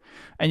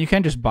 And you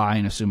can just buy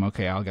and assume,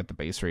 okay, I'll get the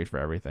base rate for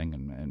everything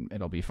and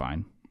it'll be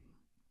fine.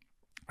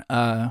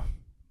 But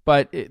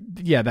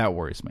that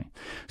worries me.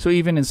 So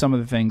even in some of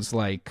the things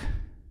like,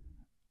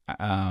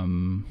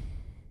 when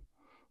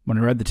I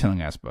read the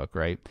Tillinghast book,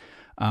 right,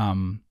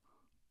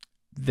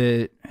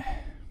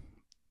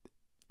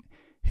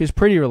 he's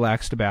pretty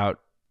relaxed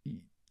about,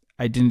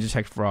 I didn't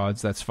detect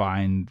frauds, that's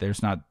fine,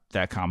 there's not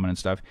that common and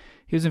stuff.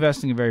 He was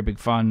investing in a very big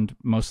fund,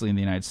 mostly in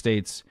the United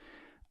States,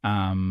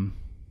 didn't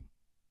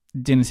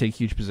take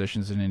huge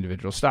positions in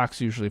individual stocks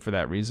usually for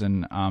that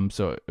reason,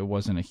 so it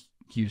wasn't a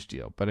huge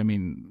deal. But I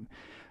mean,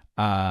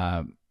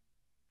 and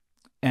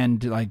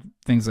like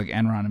things like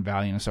Enron and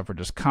Valiant and stuff were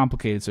just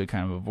complicated, so he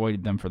kind of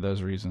avoided them for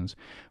those reasons,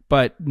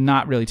 but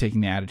not really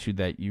taking the attitude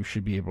that you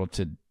should be able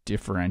to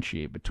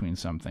differentiate between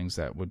some things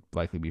that would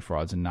likely be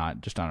frauds and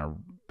not, just on a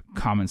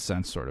common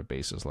sense sort of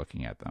basis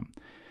looking at them.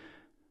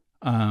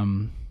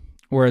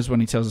 Whereas when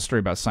he tells a story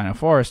about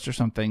Sino-Forest or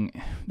something,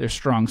 there's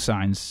strong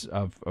signs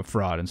of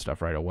fraud and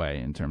stuff right away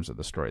in terms of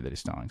the story that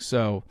he's telling.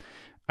 So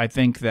I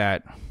think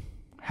that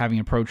having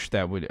an approach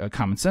that would, a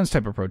common sense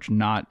type approach,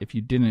 not if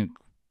we don't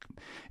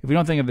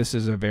think of this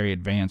as a very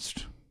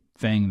advanced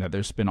thing that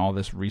there's been all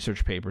this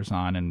research papers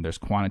on and there's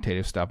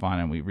quantitative stuff on,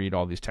 and we read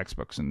all these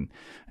textbooks and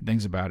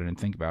things about it and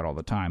think about all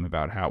the time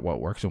about what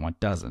works and what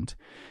doesn't.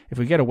 If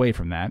we get away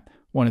from that,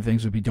 one of the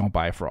things would be don't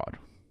buy a fraud.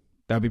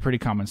 That would be pretty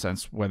common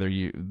sense, whether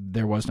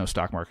there was no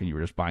stock market and you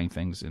were just buying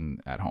things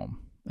at home,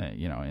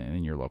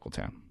 in your local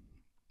town.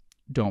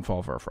 Don't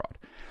fall for a fraud.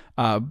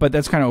 But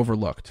that's kind of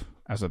overlooked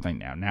as a thing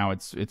now. Now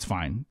it's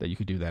fine that you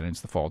could do that, and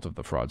it's the fault of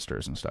the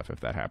fraudsters and stuff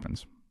if that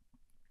happens.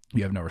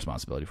 You have no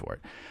responsibility for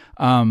it.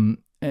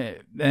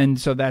 And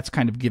so that's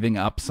kind of giving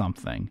up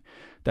something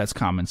that's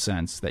common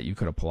sense that you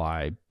could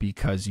apply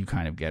because you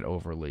kind of get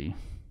overly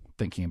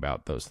thinking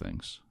about those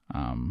things.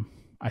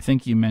 I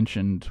think you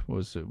mentioned,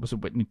 was it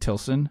Whitney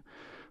Tilson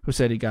who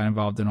said he got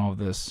involved in all of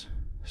this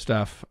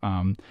stuff.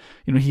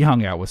 He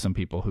hung out with some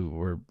people who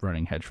were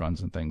running hedge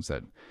funds and things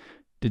that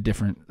did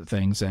different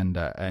things,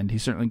 and he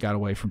certainly got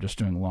away from just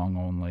doing long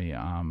only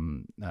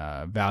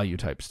value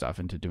type stuff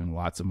into doing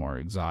lots of more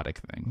exotic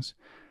things.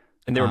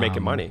 And they were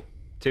making money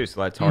too,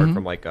 so that's hard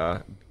from like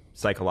a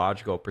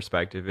psychological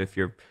perspective. If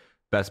you're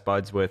best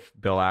buds with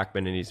Bill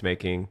Ackman and he's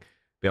making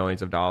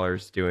billions of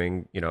dollars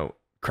doing,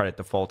 credit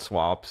default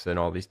swaps and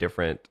all these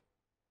different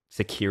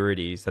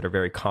securities that are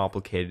very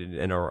complicated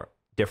and are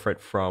different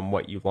from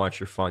what you launch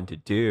your fund to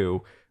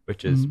do,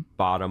 which is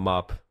bottom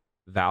up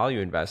value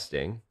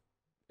investing,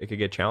 it could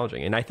get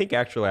challenging. And I think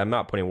actually, I'm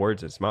not putting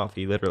words in his mouth.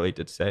 He literally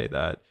did say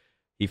that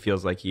he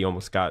feels like he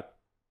almost got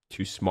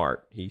too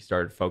smart. He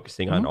started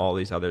focusing on all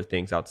these other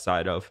things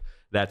outside of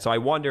that. So I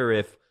wonder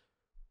if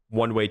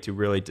one way to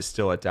really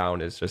distill it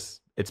down is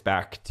just, it's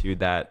back to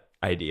that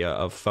idea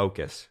of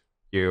focus.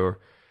 You're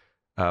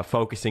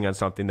focusing on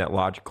something that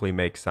logically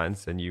makes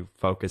sense, and you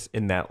focus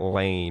in that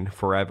lane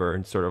forever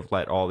and sort of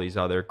let all these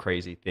other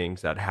crazy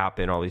things that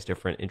happen, all these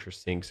different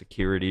interesting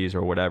securities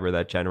or whatever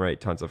that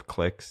generate tons of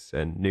clicks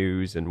and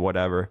news and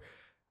whatever,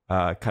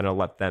 kind of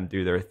let them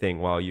do their thing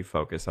while you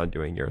focus on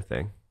doing your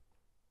thing.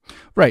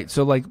 Right.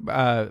 So like,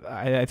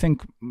 I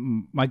think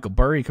Michael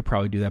Burry could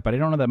probably do that, but I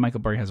don't know that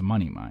Michael Burry has a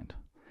money mind.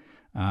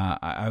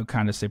 I would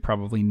kind of say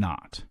probably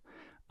not.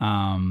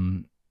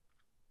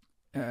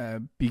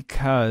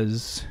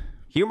 Because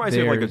he reminds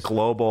me of like a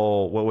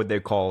global, what would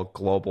they call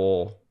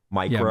global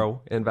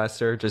micro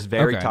investor, just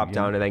very top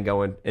down, and then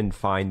go in and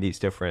find these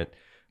different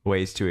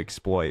ways to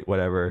exploit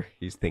whatever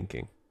he's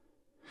thinking.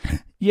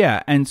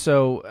 Yeah. And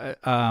so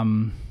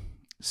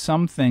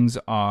some things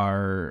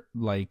are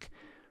like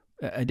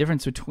a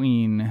difference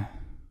between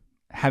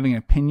having an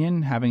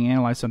opinion, having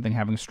analyzed something,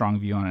 having a strong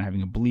view on it,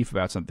 having a belief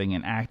about something,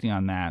 and acting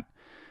on that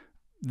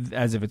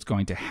as if it's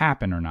going to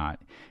happen or not,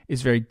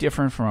 is very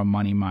different from a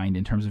money mind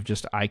in terms of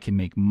just, I can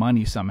make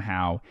money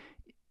somehow.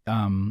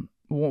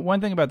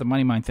 One thing about the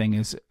money mind thing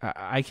is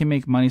I can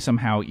make money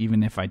somehow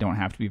even if I don't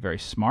have to be very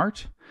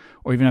smart,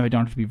 or even if I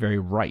don't have to be very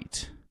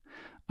right.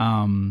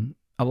 A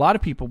lot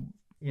of people,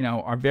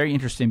 are very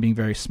interested in being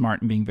very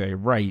smart and being very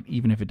right,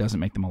 even if it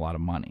doesn't make them a lot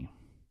of money.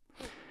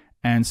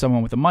 And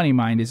someone with a money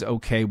mind is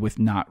okay with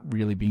not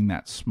really being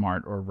that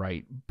smart or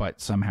right, but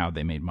somehow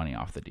they made money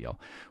off the deal,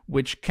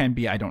 which can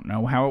be, I don't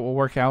know how it will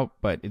work out,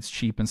 but it's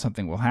cheap and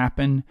something will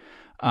happen.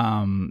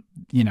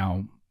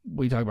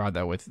 We talk about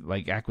that with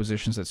like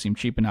acquisitions that seem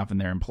cheap enough and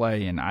they're in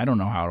play, and I don't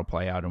know how it'll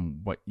play out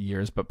in what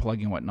years, but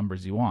plug in what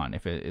numbers you want.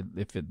 If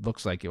it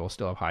looks like it will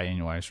still have high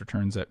annualized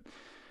returns at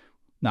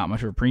not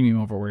much of a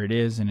premium over where it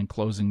is, and in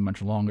closing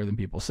much longer than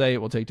people say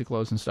it will take to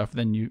close and stuff,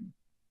 then you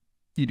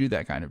do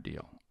that kind of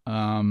deal.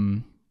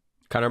 Kind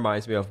of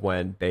reminds me of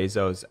when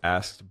Bezos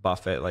asked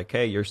Buffett, like,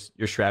 hey, your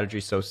strategy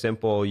is so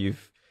simple,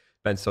 you've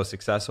been so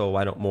successful,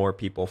 why don't more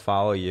people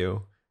follow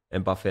you?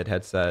 And Buffett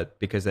had said,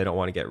 because they don't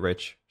want to get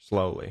rich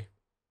slowly.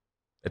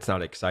 It's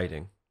not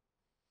exciting.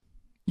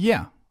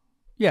 Yeah.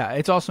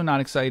 It's also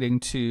not exciting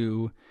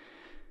to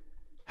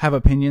have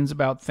opinions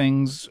about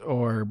things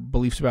or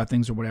beliefs about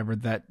things or whatever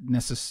that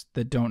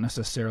don't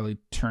necessarily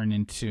turn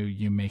into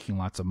you making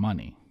lots of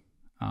money.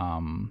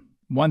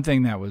 One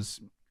thing that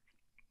was,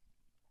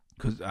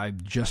 because I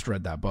just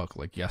read that book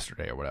like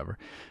yesterday or whatever,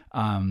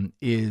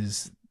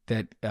 is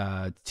that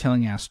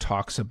Tillinghast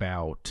talks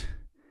about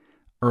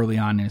early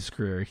on in his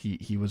career,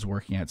 he was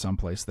working at some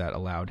place that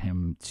allowed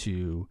him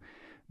to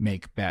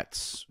make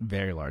bets,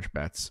 very large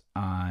bets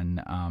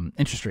on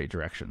interest rate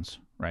directions,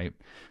 right?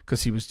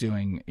 Because he was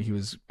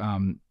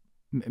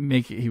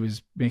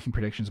making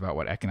predictions about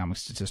what economic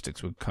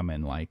statistics would come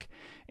in like,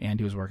 and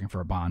he was working for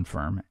a bond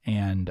firm,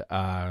 and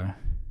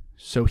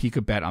so he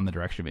could bet on the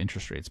direction of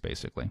interest rates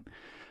basically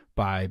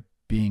by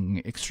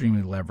being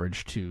extremely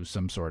leveraged to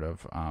some sort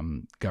of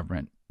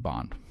government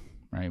bond,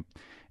 right?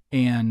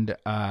 And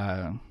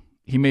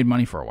he made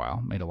money for a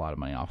while, made a lot of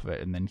money off of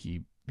it, and then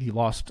he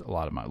lost a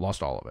lot of money,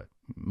 lost all of it,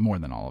 more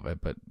than all of it,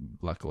 but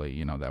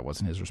luckily, that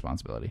wasn't his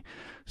responsibility.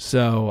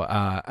 So,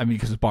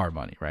 because it's borrowed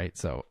money, right?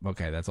 So,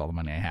 okay, that's all the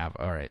money I have.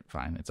 All right,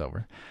 fine, it's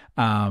over.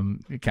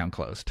 Account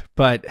closed.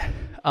 But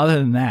other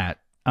than that,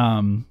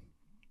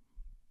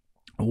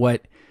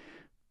 what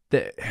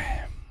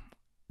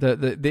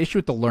the issue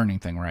with the learning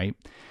thing, right,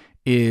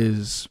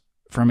 is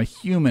from a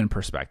human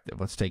perspective,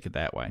 let's take it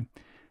that way.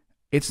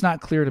 It's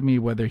not clear to me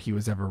whether he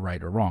was ever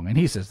right or wrong. And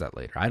he says that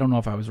later. I don't know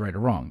if I was right or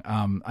wrong.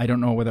 I don't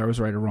know whether I was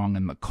right or wrong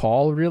in the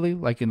call, really.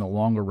 Like in the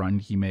longer run,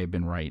 he may have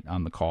been right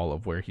on the call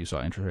of where he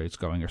saw interest rates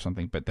going or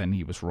something, but then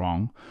he was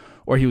wrong.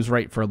 Or he was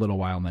right for a little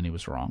while and then he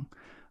was wrong.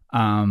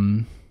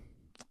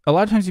 A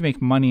lot of times you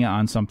make money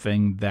on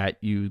something that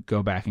you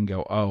go back and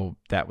go, oh,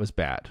 that was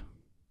bad.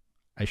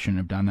 I shouldn't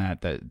have done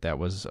that. That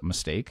was a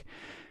mistake.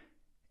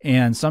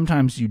 And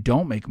sometimes you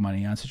don't make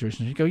money on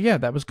situations you go, yeah,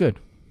 that was good.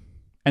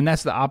 And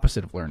that's the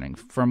opposite of learning.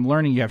 From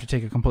learning, you have to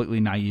take a completely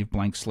naive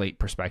blank slate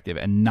perspective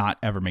and not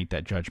ever make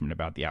that judgment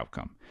about the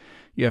outcome.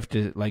 You have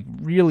to,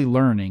 really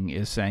learning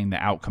is saying the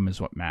outcome is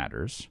what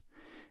matters,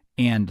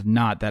 and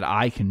not that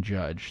I can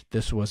judge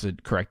this was a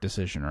correct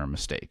decision or a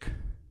mistake.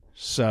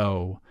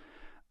 So,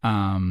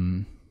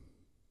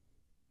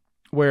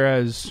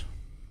 whereas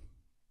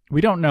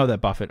We don't know that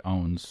Buffett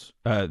owns,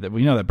 that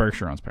we know that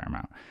Berkshire owns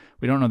Paramount.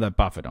 We don't know that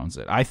Buffett owns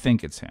it. I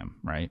think it's him,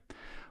 right?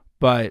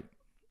 But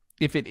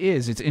if it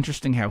is, it's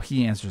interesting how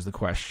he answers the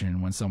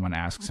question when someone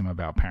asks him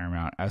about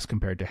Paramount as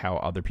compared to how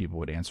other people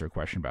would answer a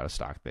question about a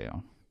stock they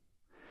own.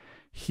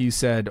 He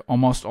said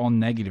almost all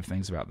negative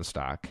things about the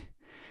stock.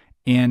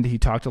 And he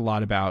talked a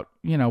lot about,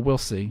 we'll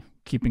see,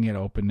 keeping it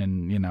open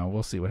and,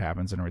 we'll see what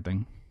happens and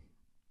everything.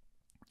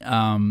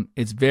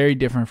 It's very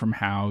different from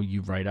how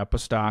you write up a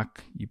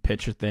stock, you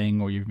pitch a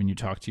thing, or when you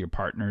talk to your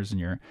partners and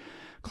your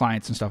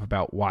clients and stuff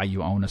about why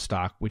you own a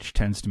stock, which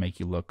tends to make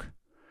you look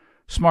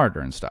smarter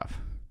and stuff.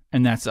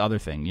 And that's the other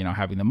thing,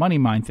 having the money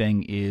mind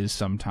thing is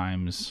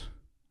sometimes,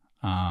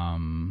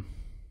 sometimes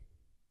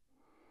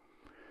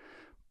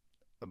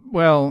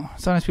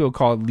people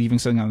call it leaving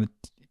something on the,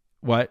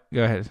 what?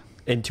 Go ahead.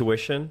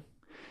 Intuition,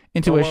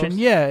 almost?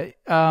 Yeah.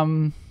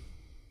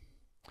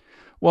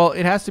 Well,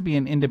 it has to be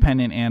an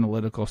independent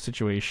analytical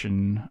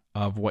situation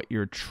of what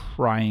you're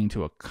trying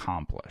to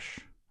accomplish,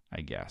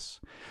 I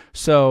guess.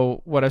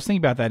 So what I was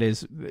thinking about that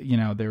is,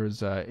 there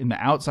was, in The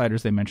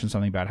Outsiders, they mentioned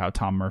something about how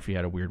Tom Murphy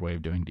had a weird way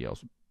of doing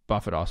deals.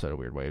 Buffett also had a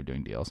weird way of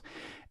doing deals.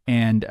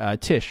 And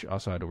Tish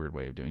also had a weird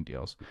way of doing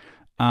deals.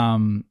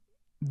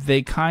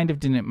 They kind of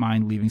didn't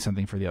mind leaving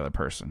something for the other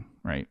person,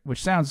 right?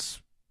 Which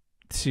sounds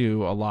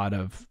to a lot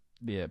of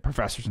the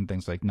professors and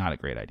things like not a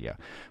great idea.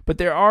 But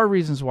there are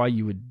reasons why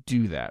you would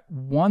do that.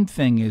 One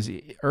thing is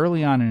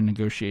early on in a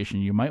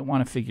negotiation, you might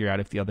want to figure out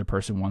if the other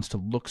person wants to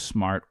look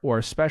smart, or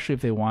especially if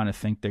they want to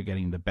think they're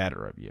getting the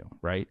better of you,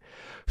 right?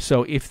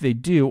 So if they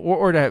do,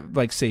 or to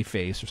like save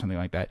face or something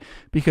like that,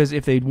 because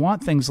if they'd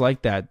want things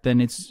like that, then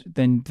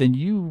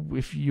you,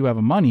 if you have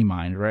a money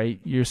mind,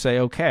 right, you say,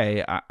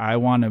 okay, I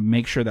want to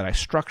make sure that I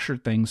structure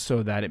things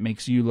so that it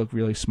makes you look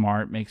really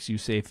smart, makes you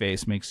save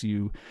face, makes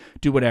you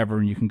do whatever,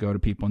 and you can go to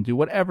people and do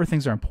whatever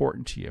things are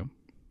important to you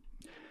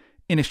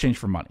in exchange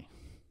for money.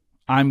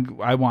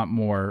 I want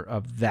more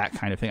of that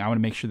kind of thing. I want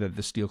to make sure that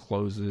this deal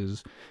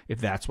closes if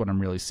that's what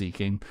I'm really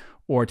seeking,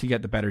 or to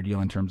get the better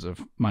deal in terms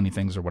of money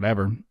things or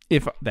whatever,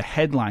 if the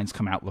headlines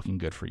come out looking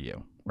good for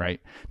you, right?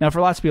 Now, for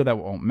lots of people, that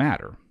won't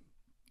matter.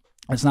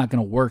 It's not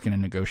going to work in a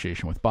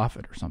negotiation with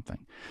Buffett or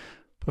something.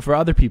 But for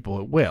other people,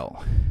 it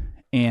will.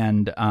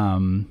 And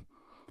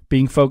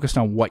being focused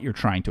on what you're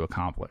trying to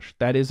accomplish,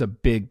 that is a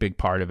big, big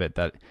part of it,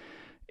 that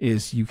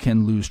is you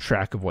can lose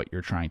track of what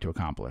you're trying to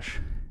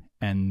accomplish.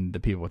 And the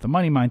people with the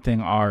money mind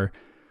thing are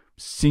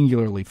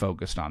singularly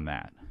focused on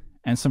that.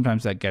 And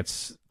sometimes that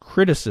gets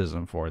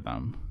criticism for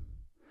them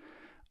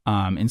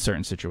in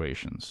certain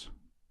situations,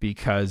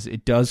 because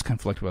it does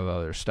conflict with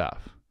other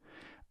stuff.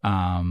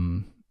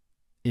 That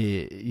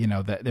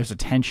there's a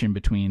tension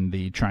between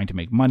the trying to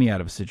make money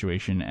out of a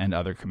situation and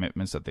other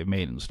commitments that they've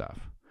made and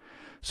stuff.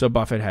 So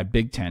Buffett had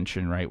big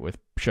tension, right, with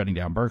shutting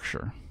down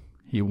Berkshire.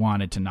 He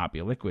wanted to not be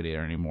a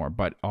liquidator anymore,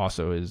 but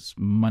also his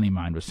money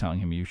mind was telling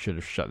him you should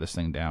have shut this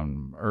thing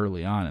down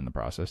early on in the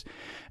process.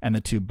 And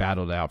the two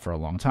battled out for a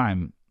long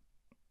time,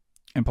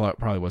 and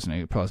probably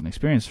wasn't a pleasant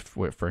experience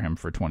for him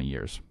for 20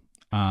 years.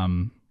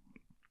 The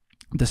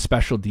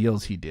special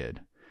deals he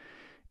did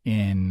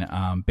in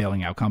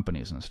bailing out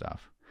companies and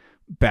stuff.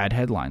 Bad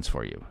headlines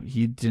for you.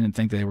 He didn't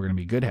think they were going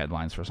to be good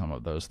headlines for some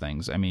of those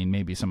things. I mean,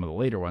 maybe some of the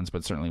later ones,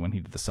 but certainly when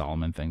he did the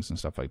Solomon things and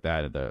stuff like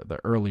that, the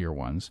earlier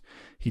ones,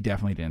 he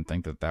definitely didn't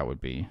think that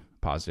would be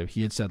positive.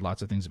 He had said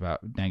lots of things about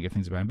negative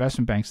things about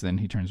investment banks, then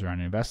he turns around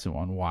and invests in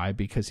one. Why?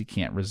 Because he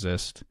can't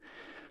resist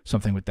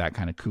something with that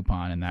kind of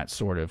coupon and that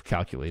sort of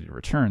calculated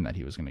return that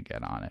he was going to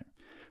get on it.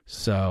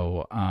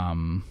 So,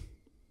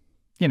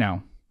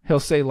 he'll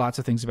say lots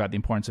of things about the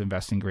importance of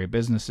investing in great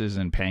businesses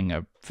and paying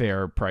a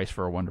fair price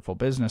for a wonderful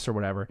business or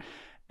whatever.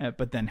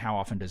 But then how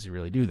often does he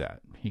really do that?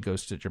 He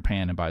goes to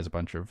Japan and buys a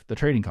bunch of the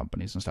trading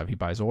companies and stuff. He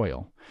buys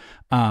oil.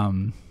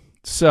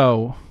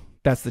 So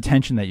that's the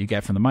tension that you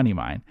get from the money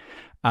mind.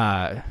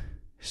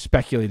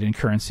 Speculated in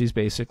currencies,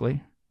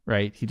 basically,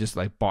 right? He just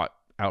bought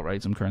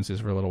outright some currencies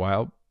for a little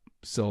while.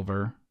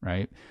 Silver,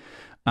 right?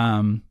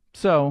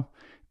 So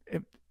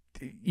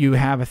you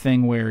have a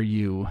thing where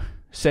you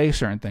say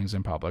certain things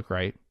in public,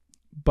 right?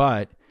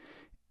 But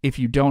if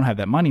you don't have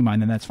that money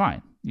mind, then that's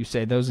fine. You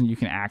say those and you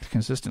can act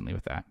consistently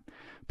with that.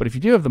 But if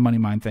you do have the money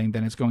mind thing,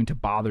 then it's going to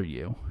bother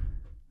you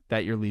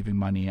that you're leaving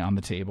money on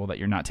the table, that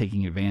you're not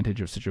taking advantage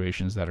of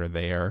situations that are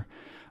there,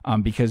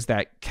 because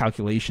that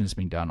calculation is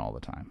being done all the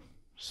time.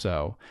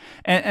 So,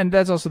 and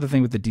that's also the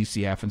thing with the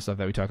DCF and stuff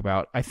that we talk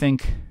about. I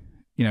think,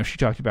 she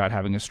talked about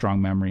having a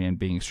strong memory and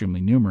being extremely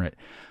numerate.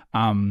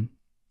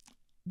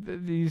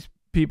 These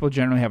people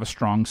generally have a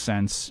strong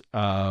sense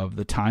of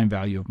the time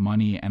value of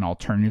money and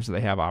alternatives that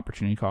they have,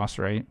 opportunity costs,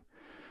 right?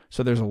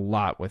 So there's a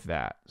lot with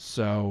that.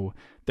 So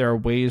there are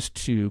ways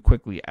to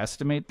quickly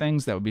estimate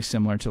things that would be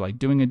similar to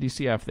doing a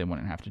DCF. They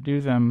wouldn't have to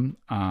do them.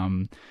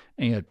 And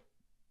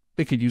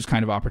they could use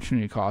kind of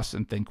opportunity costs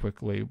and think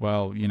quickly,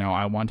 well,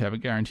 I want to have a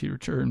guaranteed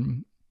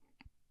return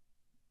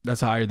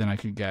that's higher than I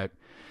could get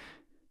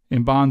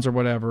in bonds or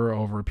whatever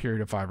over a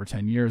period of 5 or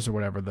 10 years or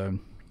whatever the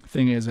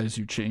thing is, as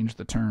you change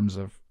the terms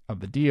of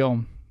the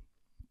deal,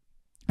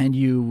 And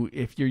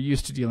if you're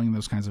used to dealing with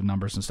those kinds of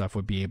numbers and stuff,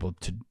 would be able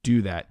to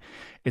do that.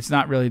 It's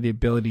not really the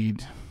ability.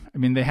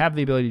 They have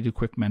the ability to do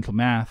quick mental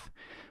math,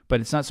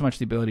 but it's not so much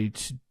the ability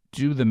to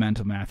do the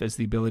mental math as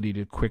the ability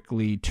to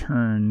quickly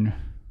turn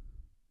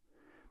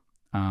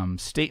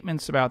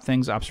statements about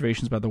things,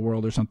 observations about the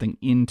world or something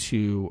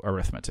into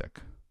arithmetic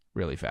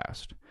really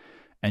fast,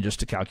 and just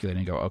to calculate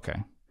and go,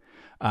 okay.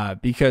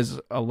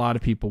 Because a lot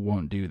of people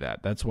won't do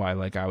that. That's why,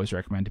 I always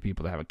recommend to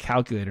people to have a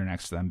calculator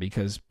next to them,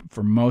 because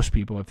for most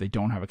people, if they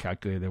don't have a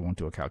calculator, they won't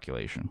do a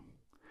calculation.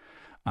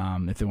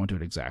 If they won't do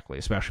it exactly,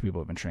 especially people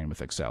who have been trained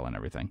with Excel and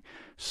everything.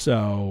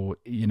 So,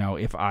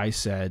 if I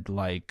said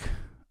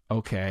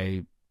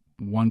okay,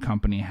 one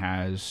company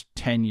has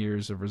 10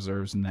 years of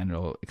reserves and then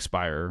it'll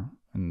expire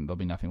and there'll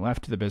be nothing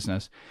left to the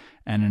business,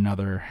 and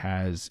another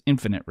has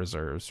infinite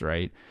reserves,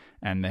 right?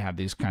 And they have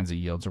these kinds of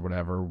yields or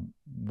whatever,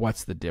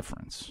 what's the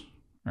difference?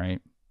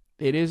 Right?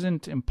 It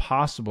isn't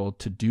impossible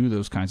to do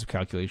those kinds of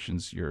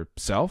calculations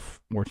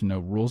yourself or to know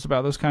rules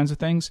about those kinds of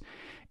things.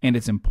 And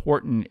it's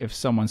important if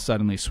someone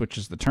suddenly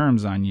switches the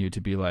terms on you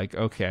to be like,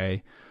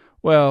 okay,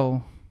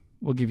 well,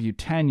 we'll give you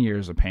 10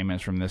 years of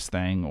payments from this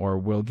thing, or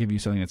we'll give you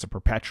something that's a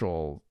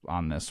perpetual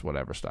on this,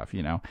 whatever stuff,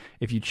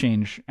 if you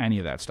change any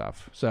of that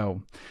stuff.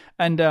 So,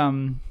 and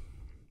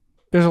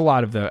there's a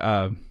lot of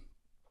the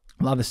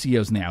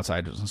CEOs and the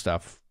outsiders and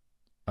stuff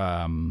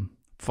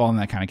fall in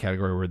that kind of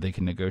category where they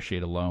can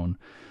negotiate a loan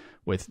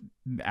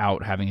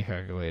without having a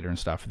calculator and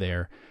stuff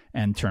there,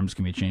 and terms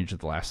can be changed at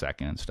the last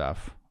second and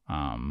stuff.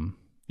 I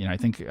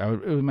think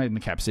it might be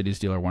the Cap Cities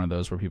deal or one of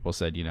those where people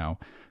said,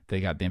 they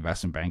got the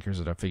investment bankers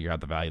that have figured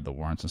out the value of the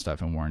warrants and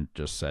stuff, and Warren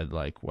just said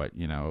what,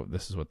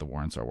 this is what the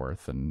warrants are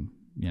worth, and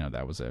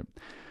that was it.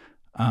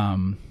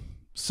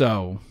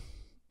 So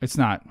it's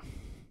not,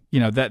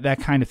 that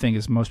kind of thing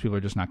is, most people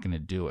are just not going to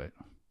do it.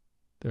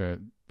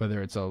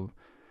 Whether it's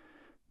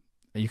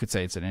you could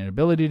say it's an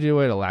inability to do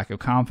it, a lack of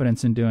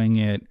confidence in doing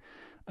it,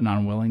 an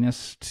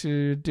unwillingness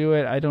to do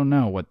it. I don't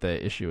know what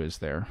the issue is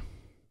there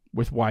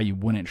with why you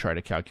wouldn't try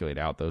to calculate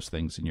out those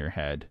things in your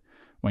head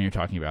when you're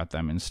talking about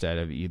them, instead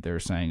of either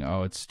saying,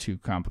 oh, it's too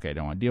complicated, I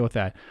don't want to deal with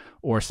that,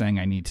 or saying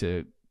I need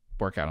to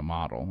work out a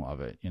model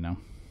of it,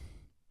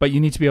 But you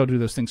need to be able to do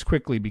those things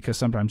quickly, because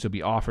sometimes you'll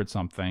be offered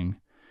something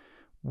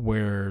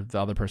where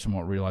the other person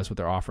won't realize what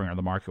they're offering, or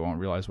the market won't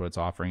realize what it's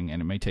offering,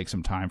 and it may take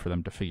some time for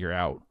them to figure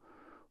out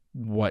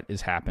what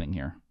is happening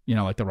here,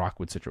 like the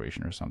Rockwood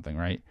situation or something,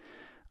 right?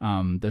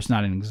 There's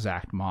not an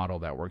exact model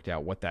that worked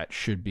out what that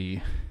should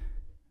be.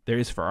 There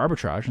is for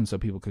arbitrage, and so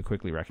people could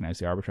quickly recognize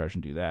the arbitrage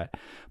and do that.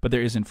 But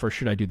there isn't for,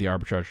 should I do the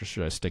arbitrage or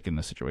should I stick in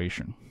the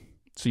situation?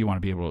 So you want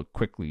to be able to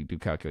quickly do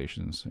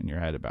calculations in your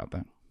head about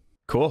that.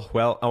 Cool.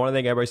 Well, I want to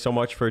thank everybody so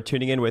much for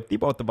tuning in with the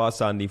both of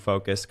us on the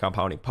Focus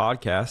Compounding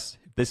Podcast.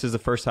 If this is the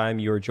first time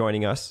you are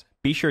joining us,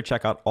 be sure to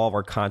check out all of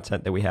our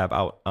content that we have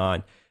out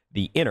on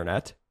the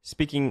internet.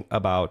 Speaking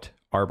about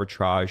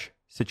arbitrage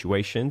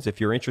situations, if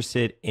you're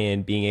interested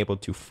in being able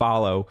to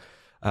follow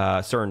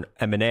certain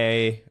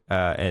M&A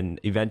and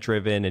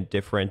event-driven and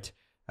different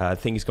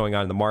things going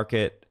on in the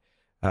market,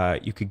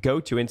 you could go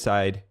to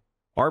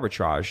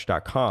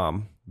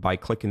insidearbitrage.com by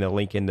clicking the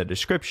link in the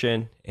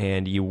description,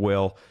 and you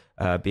will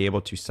be able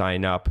to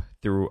sign up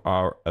through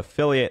our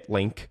affiliate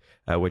link,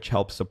 which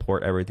helps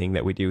support everything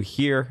that we do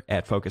here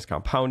at Focus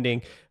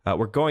Compounding.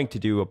 We're going to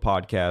do a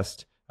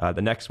podcast.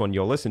 The next one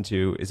you'll listen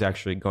to is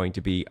actually going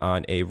to be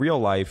on a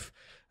real-life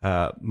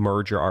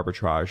merger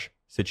arbitrage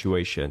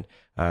situation.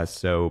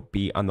 So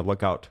be on the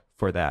lookout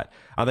for that.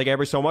 I thank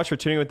everybody so much for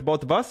tuning in with the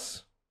both of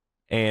us,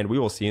 and we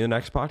will see you in the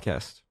next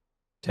podcast.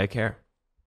 Take care.